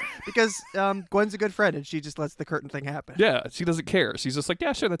in months because Gwen's a good friend and she just lets the curtain thing happen. Yeah, she doesn't care. She's just like,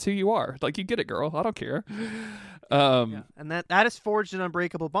 yeah, sure, that's who you are. Like, you get it, girl. I don't care. Yeah. And that has forged an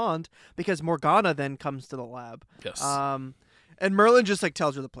unbreakable bond because Morgana then comes to the lab. Yes. And Merlin just like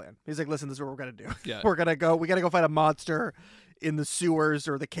tells her the plan. He's like, listen, this is what we're gonna do. Yeah. We gotta go fight a monster in the sewers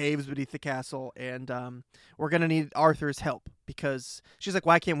or the caves beneath the castle, and we're gonna need Arthur's help because she's like,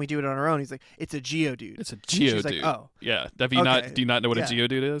 why can't we do it on our own? He's like, it's a Geodude. It's a Geodude. She's like, oh. Yeah. Do you not know what a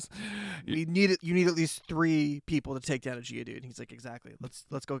Geodude is? You need at least 3 people to take down a Geodude. And he's like, exactly.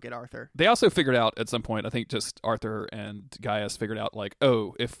 Let's go get Arthur. They also figured out at some point, I think just Arthur and Gaius figured out like,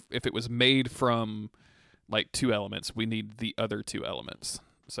 oh, if it was made from like 2 elements, we need the other 2 elements.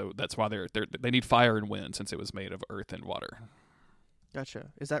 So that's why they need fire and wind since it was made of earth and water. Gotcha.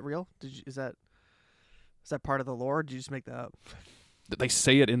 Is that real? Is that part of the lore? Or did you just make that up? They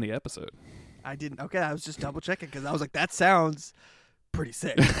say it in the episode. I didn't. Okay, I was just double checking because I was like, that sounds pretty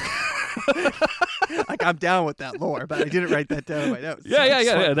sick. Like I'm down with that lore, but I didn't write that down in my notes. Yeah.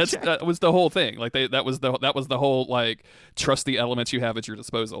 That was the whole thing. Like that was the whole like trust the elements you have at your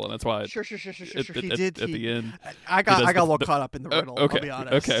disposal, and that's why. Sure. At the end, I got a little caught up in the riddle. Okay, I'll be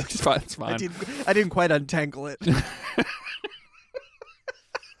honest. Okay, it's fine. I didn't quite untangle it.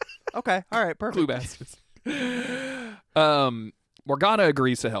 Okay, all right, perfect. Clue bastards. Morgana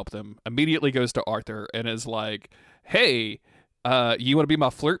agrees to help them. Immediately goes to Arthur and is like, "Hey, you want to be my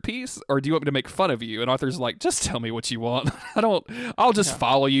flirt piece, or do you want me to make fun of you?" And Arthur's like, "Just tell me what you want. I'll just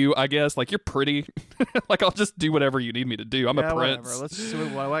follow you, I guess. Like you're pretty. Like I'll just do whatever you need me to do. I'm a prince. Whatever. Let's just do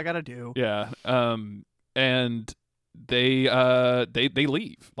what I gotta do." Yeah. And they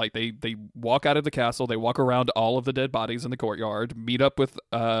leave. Like they walk out of the castle. They walk around all of the dead bodies in the courtyard, meet up with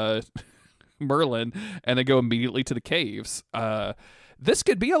Merlin, and they go immediately to the caves. This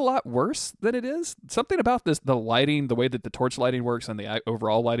could be a lot worse than it is. Something about the lighting, the way that the torch lighting works and the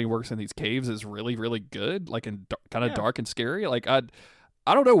overall lighting works in these caves is really, really good. Like and kind of dark and scary. Like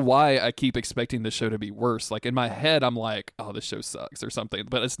I don't know why I keep expecting the show to be worse. Like in my head, I'm like, oh, this show sucks or something.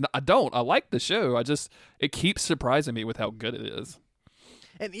 But it's not, I don't. I like the show. It keeps surprising me with how good it is.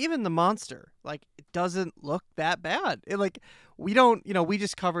 And even the monster, like, it doesn't look that bad. we don't, we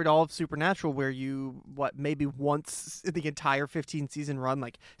just covered all of Supernatural where you, maybe once in the entire 15-season run,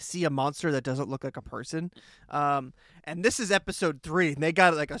 like, see a monster that doesn't look like a person. And this is episode 3, and they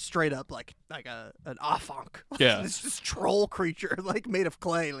got like a straight up, like an Afonk. Yeah. This troll creature, like, made of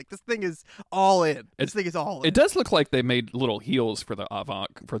clay. Like, this thing is all in. This thing is all in. It does look like they made little heels for the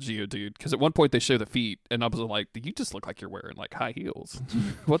Afonk, for Geodude, because at one point they show the feet, and I was like, you just look like you're wearing, like, high heels.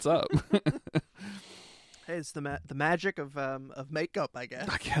 What's up? Hey, it's the magic of makeup, I guess.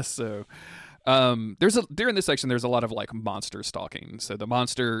 I guess so. During this section, there's a lot of like monster stalking. So the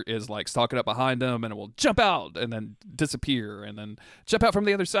monster is like stalking up behind them, and it will jump out and then disappear, and then jump out from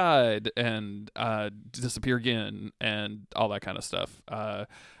the other side and disappear again, and all that kind of stuff.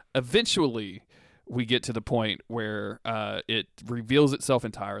 Eventually, we get to the point where it reveals itself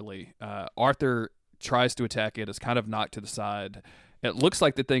entirely. Arthur tries to attack it. It's kind of knocked to the side. It looks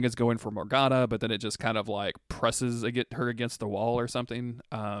like the thing is going for Morgana, but then it just kind of like presses her against the wall or something.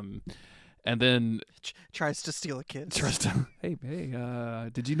 And then tries to steal a kiss. Hey,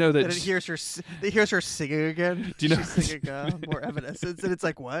 did you know that? And it hears her singing again. Do you know she's singing more Evanescence, and it's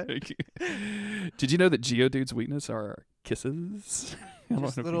like, what? Did you know that Geodude's weakness are kisses? I don't know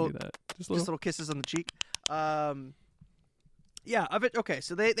if you knew that. Just little kisses on the cheek. Yeah. Okay.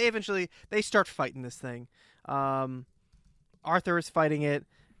 So they eventually start fighting this thing. Arthur is fighting it,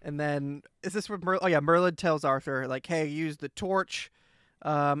 and then is this where Merlin tells Arthur, like, hey, use the torch,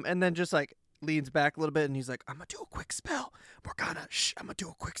 and then just like leans back a little bit, and he's like, I'm gonna do a quick spell, Morgana, I'm gonna do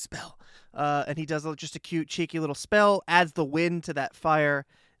a quick spell, and he does just a cute cheeky little spell, adds the wind to that fire,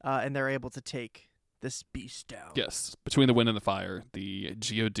 and they're able to take this beast down. Yes, between the wind and the fire, the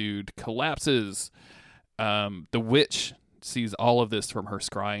Geodude collapses. The witch sees all of this from her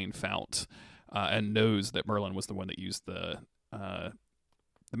scrying fount, and knows that Merlin was the one that used the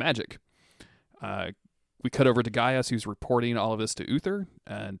magic. We cut over to Gaius, who's reporting all of this to Uther,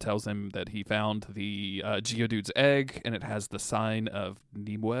 and tells him that he found the Geodude's egg, and it has the sign of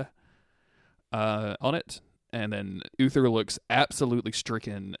Nimue on it. And then Uther looks absolutely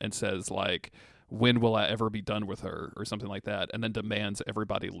stricken and says, like, when will I ever be done with her, or something like that, and then demands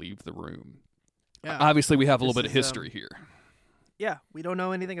everybody leave the room. Yeah. Obviously, we have a little bit of history here. Yeah, we don't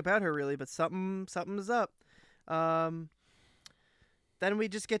know anything about her really, but something is up. Then we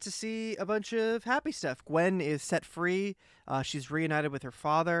just get to see a bunch of happy stuff. Gwen is set free. She's reunited with her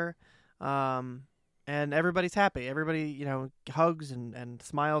father. And everybody's happy. Everybody, hugs and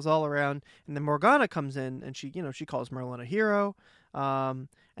smiles all around. And then Morgana comes in, and she calls Merlin a hero. And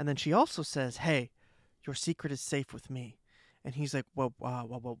then she also says, hey, your secret is safe with me. And he's like, well,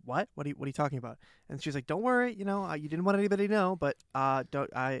 what? What are you talking about? And she's like, don't worry, you didn't want anybody to know, but I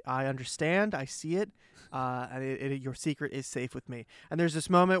understand, I see it, and your secret is safe with me. And there's this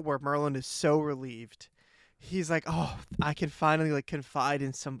moment where Merlin is so relieved. He's like, oh, I can finally confide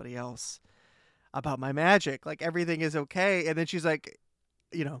in somebody else about my magic. Like, everything is okay. And then she's like,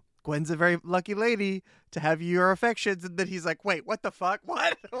 Gwen's a very lucky lady to have your affections. And then he's like, wait, what the fuck?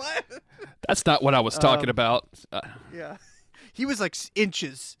 What? That's not what I was talking about. Yeah. He was like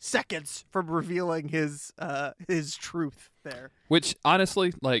seconds from revealing his truth there. Which,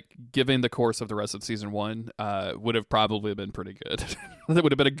 honestly, like, given the course of the rest of season 1, would have probably been pretty good. That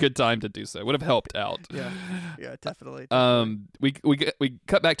would have been a good time to do so. Would have helped out. Yeah, definitely. We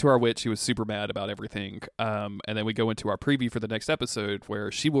cut back to our witch, who was super mad about everything, and then we go into our preview for the next episode, where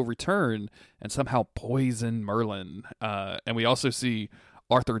she will return and somehow poison Merlin. And we also see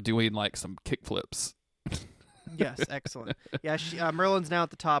Arthur doing like some kickflips. Yes, excellent. Yeah, Merlin's now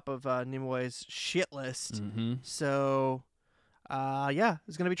at the top of Nimue's shit list. Mm-hmm. So,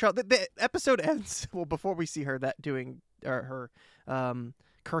 it's going to be trouble. The episode ends, well, before we see her doing her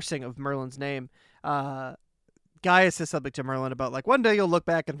cursing of Merlin's name. Gaius says something to Merlin about, like, one day you'll look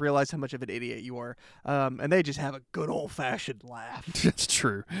back and realize how much of an idiot you were. And they just have a good old-fashioned laugh. That's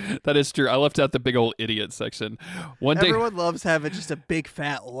true. That is true. I left out the big old idiot section. Everyone loves having just a big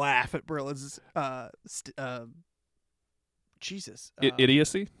fat laugh at Merlin's Jesus.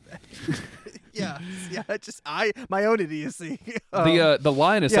 Idiocy? Yeah, just my own idiocy. The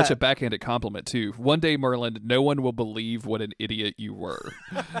line is such a backhanded compliment, too. One day, Merlin, no one will believe what an idiot you were.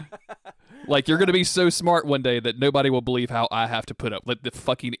 Like, you're going to be so smart one day that nobody will believe how I have to put up, like, the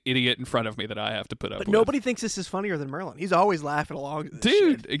fucking idiot in front of me that I have to put up with. But nobody thinks this is funnier than Merlin. He's always laughing along to this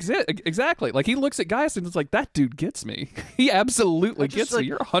dude, shit. exactly. Like, he looks at Gaius and it's like, that dude gets me. He absolutely gets me.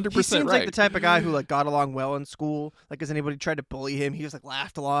 You're 100% right. He seems like the type of guy who, like, got along well in school. Like, as anybody tried to bully him, he just, like,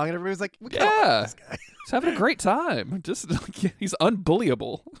 laughed along, and everybody was like, we can't like this guy. He's having a great time. Just, like, he's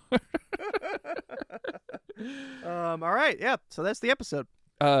unbullyable. All right, yeah. So that's the episode.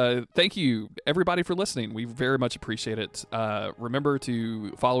 thank you, everybody, for listening. We very much appreciate it. Remember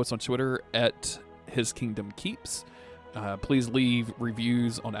to follow us on Twitter at His Kingdom Keeps. Please leave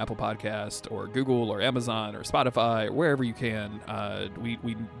reviews on Apple Podcast or Google or Amazon or Spotify or wherever you can.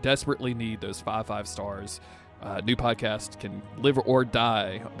 We desperately need those 5 stars. New podcast can live or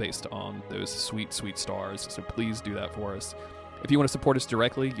die based on those sweet, sweet stars. So please do that for us. If you want to support us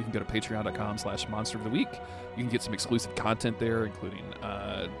directly, you can go to patreon.com/Monster of the Week. You can get some exclusive content there, including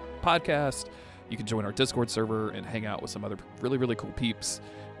podcast. You can join our Discord server and hang out with some other really, really cool peeps.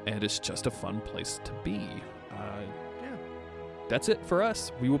 And it's just a fun place to be. That's it for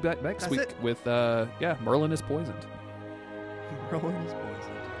us. We will be back next week with, Merlin is Poisoned. Merlin is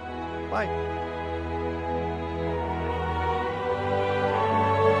Poisoned. Bye.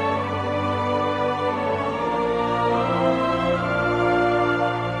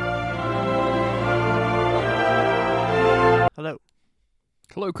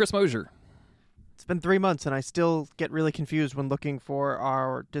 Hello, Chris Mosier. It's been 3 months, and I still get really confused when looking for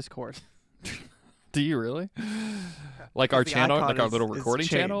our Discord. Do you really? Like our channel, like our little recording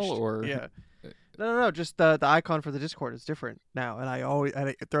channel, or yeah? No. Just the icon for the Discord is different now, and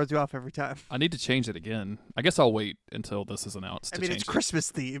it throws you off every time. I need to change it again. I guess I'll wait until this is announced. It's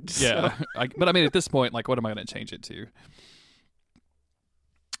Christmas themed. Yeah, so. but I mean, at this point, like, what am I going to change it to?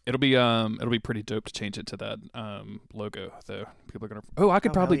 It'll be pretty dope to change it to that logo, though. People are gonna. Oh, I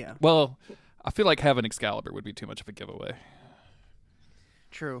could probably. Yeah. Well, I feel like having Excalibur would be too much of a giveaway.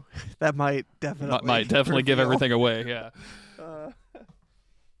 True, that might definitely give everything away. Yeah.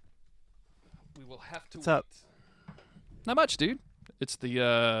 We will have to. What's up? Not much, dude. It's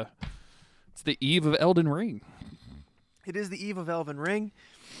the eve of Elden Ring. It is the eve of Elden Ring.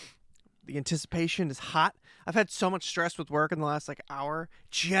 The anticipation is hot. I've had so much stress with work in the last hour.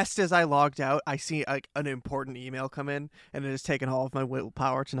 Just as I logged out, I see an important email come in, and it has taken all of my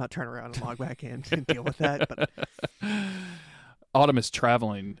willpower to not turn around and log back in and deal with that. But Autumn is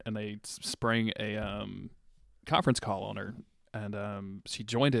traveling, and they sprang a conference call on her, and she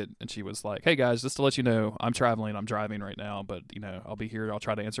joined it, and she was like, "Hey guys, just to let you know, I'm traveling. I'm driving right now, but I'll be here. I'll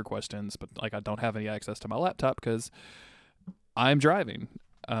try to answer questions, but I don't have any access to my laptop because I'm driving."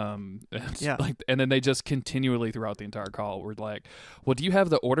 And then they just continually throughout the entire call were like, well, do you have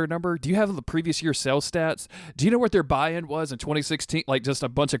the order number? Do you have the previous year sales stats? Do you know what their buy-in was in 2016? Like, just a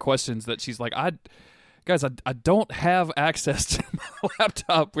bunch of questions that she's like, I don't have access to my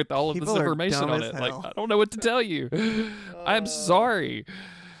laptop with all of this information on it. Like, I don't know what to tell you. I'm sorry.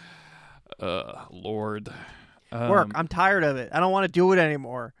 Lord. Work. I'm tired of it. I don't want to do it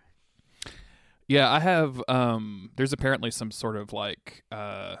anymore. Yeah, I have, there's apparently some sort of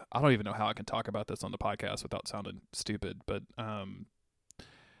I don't even know how I can talk about this on the podcast without sounding stupid, but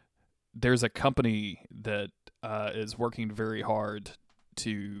there's a company that is working very hard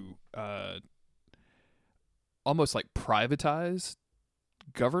to almost like privatize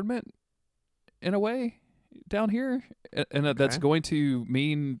government in a way down here. And that's going to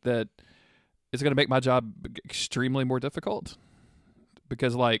mean that it's going to make my job extremely more difficult.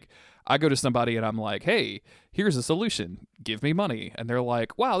 Because, I go to somebody and I'm like, hey, here's a solution. Give me money. And they're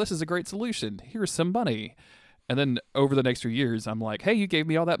like, wow, this is a great solution. Here's some money. And then over the next few years, I'm like, hey, you gave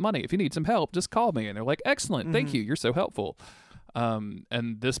me all that money. If you need some help, just call me. And they're like, excellent. Thank you. You're so helpful.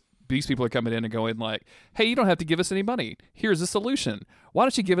 And these people are coming in and going like, hey, you don't have to give us any money. Here's a solution. Why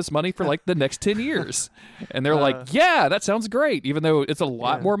don't you give us money for the next 10 years? And they're like, yeah, that sounds great. Even though it's a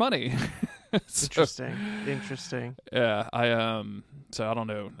lot more money. Interesting. Yeah, so I don't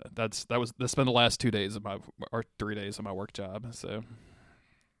know. That's been the last 2 days of or 3 days of my work job. So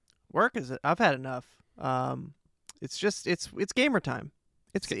work I've had enough. It's gamer time.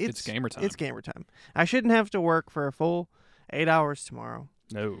 It's gamer time. It's gamer time. I shouldn't have to work for a full 8 hours tomorrow.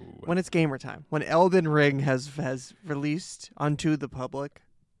 No. When it's gamer time. When Elden Ring has released unto the public.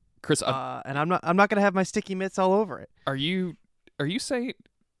 Chris, and I'm not gonna have my sticky mitts all over it. Are you saying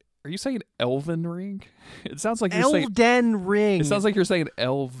Elven Ring? It sounds like you're Elden saying Ring. It sounds like you're saying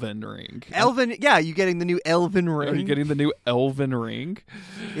Elven Ring. Yeah, you getting the new Elven Ring? Are you getting the new Elven Ring?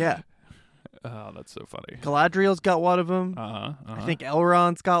 Yeah. Oh, that's so funny. Galadriel's got one of them. I think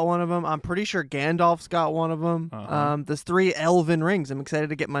Elrond's got one of them. I'm pretty sure Gandalf's got one of them. There's 3 Elven Rings. I'm excited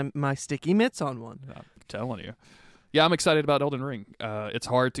to get my sticky mitts on one. I'm telling you. Yeah, I'm excited about Elden Ring. It's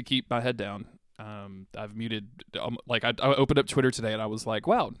hard to keep my head down. I've muted, I opened up Twitter today and I was like,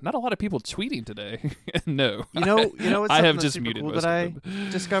 wow, not a lot of people tweeting today. No. You know what's I have just super muted cool most that of them. I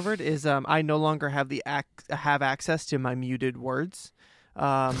discovered is I no longer have have access to my muted words.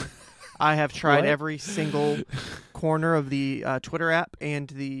 I have tried What? every single corner of the Twitter app and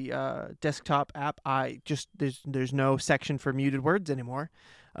the desktop app. There's no section for muted words anymore.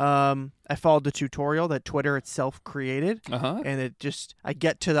 I followed the tutorial that Twitter itself created, and I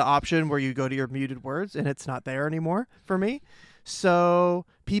get to the option where you go to your muted words, and it's not there anymore for me. So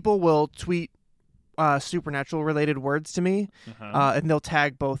people will tweet supernatural related words to me, and they'll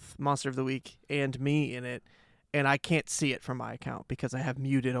tag both Monster of the Week and me in it. And I can't see it from my account because I have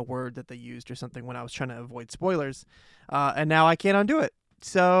muted a word that they used or something when I was trying to avoid spoilers. And now I can't undo it.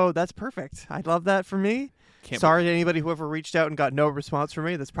 So that's perfect. I love that for me. Sorry to anybody who ever reached out and got no response from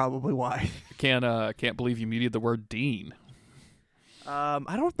me. That's probably why. Can't believe you muted the word Dean. I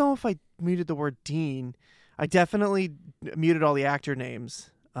don't know if I muted the word Dean. I definitely muted all the actor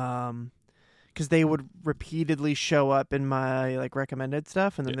names because they would repeatedly show up in my recommended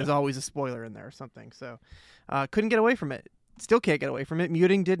stuff, and then there's always a spoiler in there or something. So couldn't get away from it. Still can't get away from it.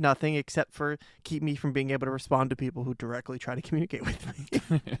 Muting did nothing except for keep me from being able to respond to people who directly try to communicate with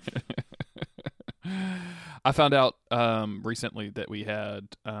me. I found out recently that we had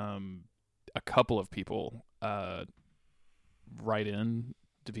a couple of people write in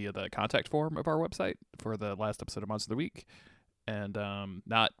via the contact form of our website for the last episode of Monster of the Week, and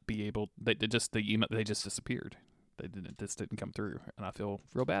not be able. They just disappeared. This didn't come through, and I feel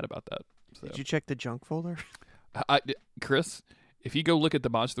real bad about that. So. Did you check the junk folder? Chris, if you go look at the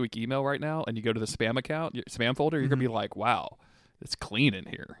Monster of the Week email right now, and you go to the spam folder, you're gonna be like, "Wow, it's clean in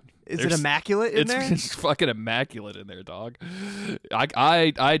here." Is it immaculate in there? It's fucking immaculate in there, dog.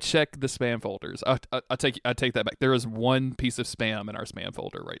 I check the spam folders. I take that back. There is one piece of spam in our spam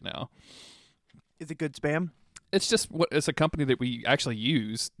folder right now. Is it good spam? It's a company that we actually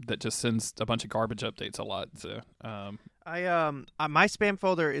use that just sends a bunch of garbage updates a lot. So my spam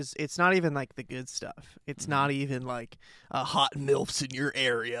folder it's not even the good stuff. It's not even hot milfs in your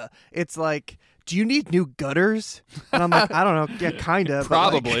area. It's do you need new gutters? And I'm like, I don't know. Yeah, kind of.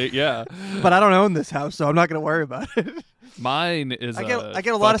 Probably, yeah. But I don't own this house, so I'm not going to worry about it. Mine is I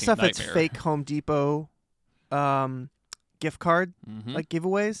get a lot of stuff nightmare. that's fake Home Depot gift card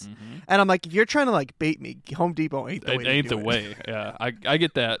giveaways. And I'm like, if you're trying to bait me, Home Depot ain't the way. It ain't the way. Yeah. I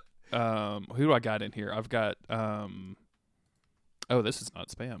get that. Who do I got in here? I've got oh, this is not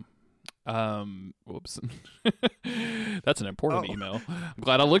spam. Whoops. That's an important email. I'm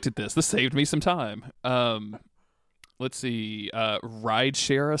glad I looked at this. This saved me some time. Let's see. Ride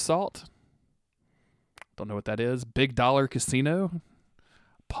share assault. Don't know what that is. Big dollar casino.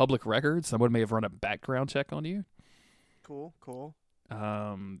 Public records. Someone may have run a background check on you. Cool.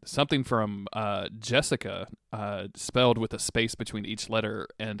 Something from Jessica, spelled with a space between each letter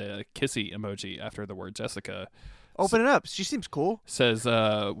and a kissy emoji after the word Jessica. Open it up. She seems cool. Says,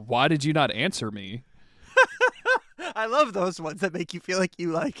 why did you not answer me? I love those ones that make you feel like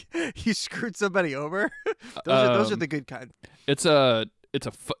you screwed somebody over. Those are the good kind. It's a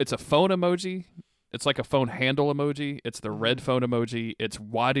phone emoji. It's like a phone handle emoji. It's the red phone emoji. It's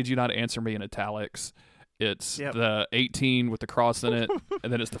why did you not answer me in italics. It's the 18 with the cross in it,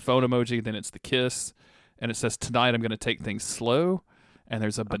 and then it's the phone emoji, then it's the kiss, and it says tonight I'm going to take things slow, and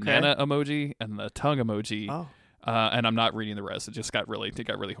there's a banana emoji and the tongue emoji. Oh. And I'm not reading the rest. It got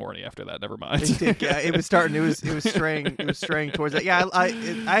really horny after that. Never mind. It did, yeah, it was starting. It was straying. It was straying towards that. Yeah,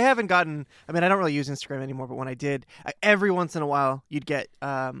 I haven't gotten. I mean, I don't really use Instagram anymore. But when I did, every once in a while, you'd get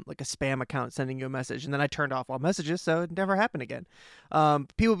a spam account sending you a message, and then I turned off all messages, so it never happened again.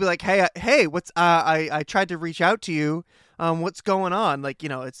 People would be like, "Hey, what's? I tried to reach out to you. What's going on?"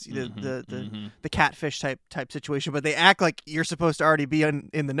 It's the catfish type situation, but they act like you're supposed to already be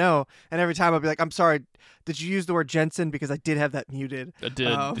in the know. And every time I'll be like, "I'm sorry, did you use the word Jensen?" Because I did have that muted. I did.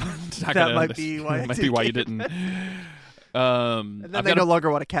 That might be why. Might be why you didn't. And then they no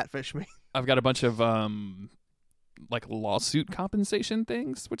longer want to catfish me. I've got a bunch of lawsuit compensation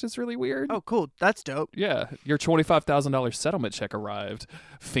things, which is really weird. Oh, cool. That's dope. Yeah. Your $25,000 settlement check arrived.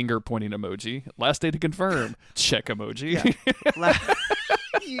 Finger pointing emoji. Last day to confirm. Check emoji. Yeah.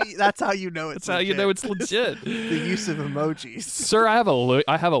 That's how you know it's That's legit. how you know it's legit. The use of emojis. Sir, I have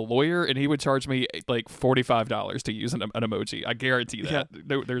a lawyer, and he would charge me $45 to use an emoji. I guarantee that.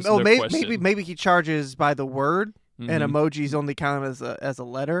 Yeah. There's no question. Maybe he charges by the word, and emojis only count as a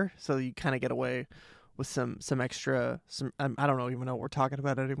letter, so you kind of get away with some extra. I don't even know what we're talking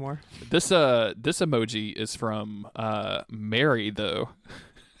about anymore. This emoji is from Mary though.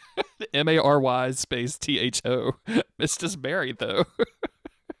 Mary space THO. It's just Mary though.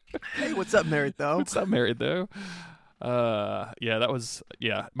 Hey, what's up, Mary though? What's up, Mary though? Yeah, that was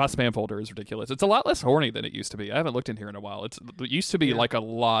my spam folder is ridiculous. It's a lot less horny than it used to be. I haven't looked in here in a while. It used to be like a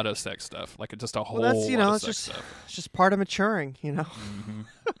lot of sex stuff, like just a whole Well, that's lot of it's sex just stuff. it's just part of maturing, you know.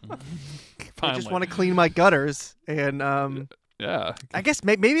 I Finally. just want to clean my gutters, and Yeah. I guess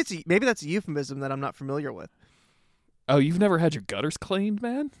maybe that's a euphemism that I'm not familiar with. Oh, you've never had your gutters cleaned,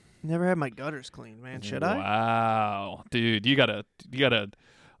 man? Never had my gutters cleaned, man. Should I? Wow, dude, you gotta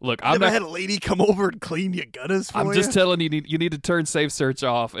look. Never had a lady come over and clean your gutters for you? I'm just telling you, you need to turn Safe Search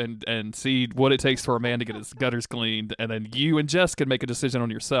off and see what it takes for a man to get his gutters cleaned, and then you and Jess can make a decision on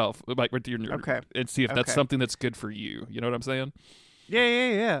yourself, like with your and see if that's something that's good for you. You know what I'm saying?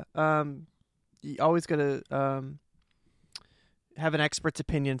 Yeah. You always gotta have an expert's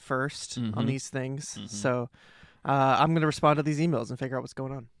opinion first on these things. So I'm gonna respond to these emails and figure out what's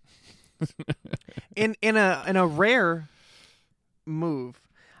going on. in a rare move,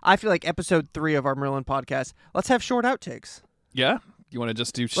 I feel like episode 3 of our Merlin podcast, let's have short outtakes. Yeah. You want to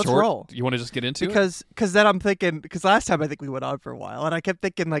just do short? Let's roll. You want to just get into it? Because then I'm thinking, because last time I think we went on for a while, and I kept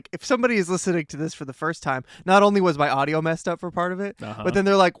thinking, like, if somebody is listening to this for the first time, not only was my audio messed up for part of it, but then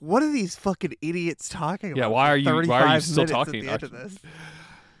they're like, what are these fucking idiots talking about? Yeah, why are you still talking? At the end of this?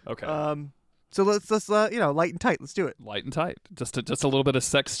 Okay. So let's light and tight. Let's do it. Light and tight. Just a little bit of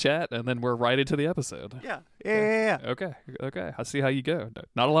sex chat, and then we're right into the episode. Yeah. Okay. I see how you go.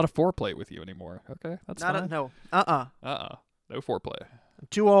 Not a lot of foreplay with you anymore. Okay, that's fine. No. No foreplay. I'm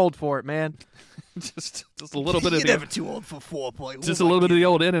too old for it, man. just a little bit of You're never too old for foreplay. Just a little bit of the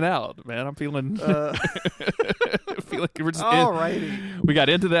old in and out, man. I'm feeling. I feel like we're just. Alrighty. We got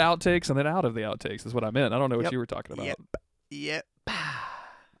into the outtakes and then out of the outtakes is what I meant. I don't know what you were talking about. Yep.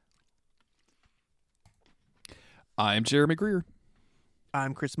 I'm Jeremy Greer.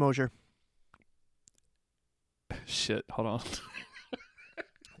 I'm Chris Mosier. Shit, hold on.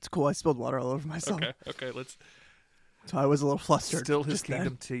 It's cool. I spilled water all over myself. Okay, let's. So I was a little flustered. Still his just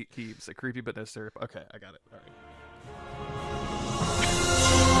then. kingdom keeps a creepy but no syrup. Okay, I got it. All right.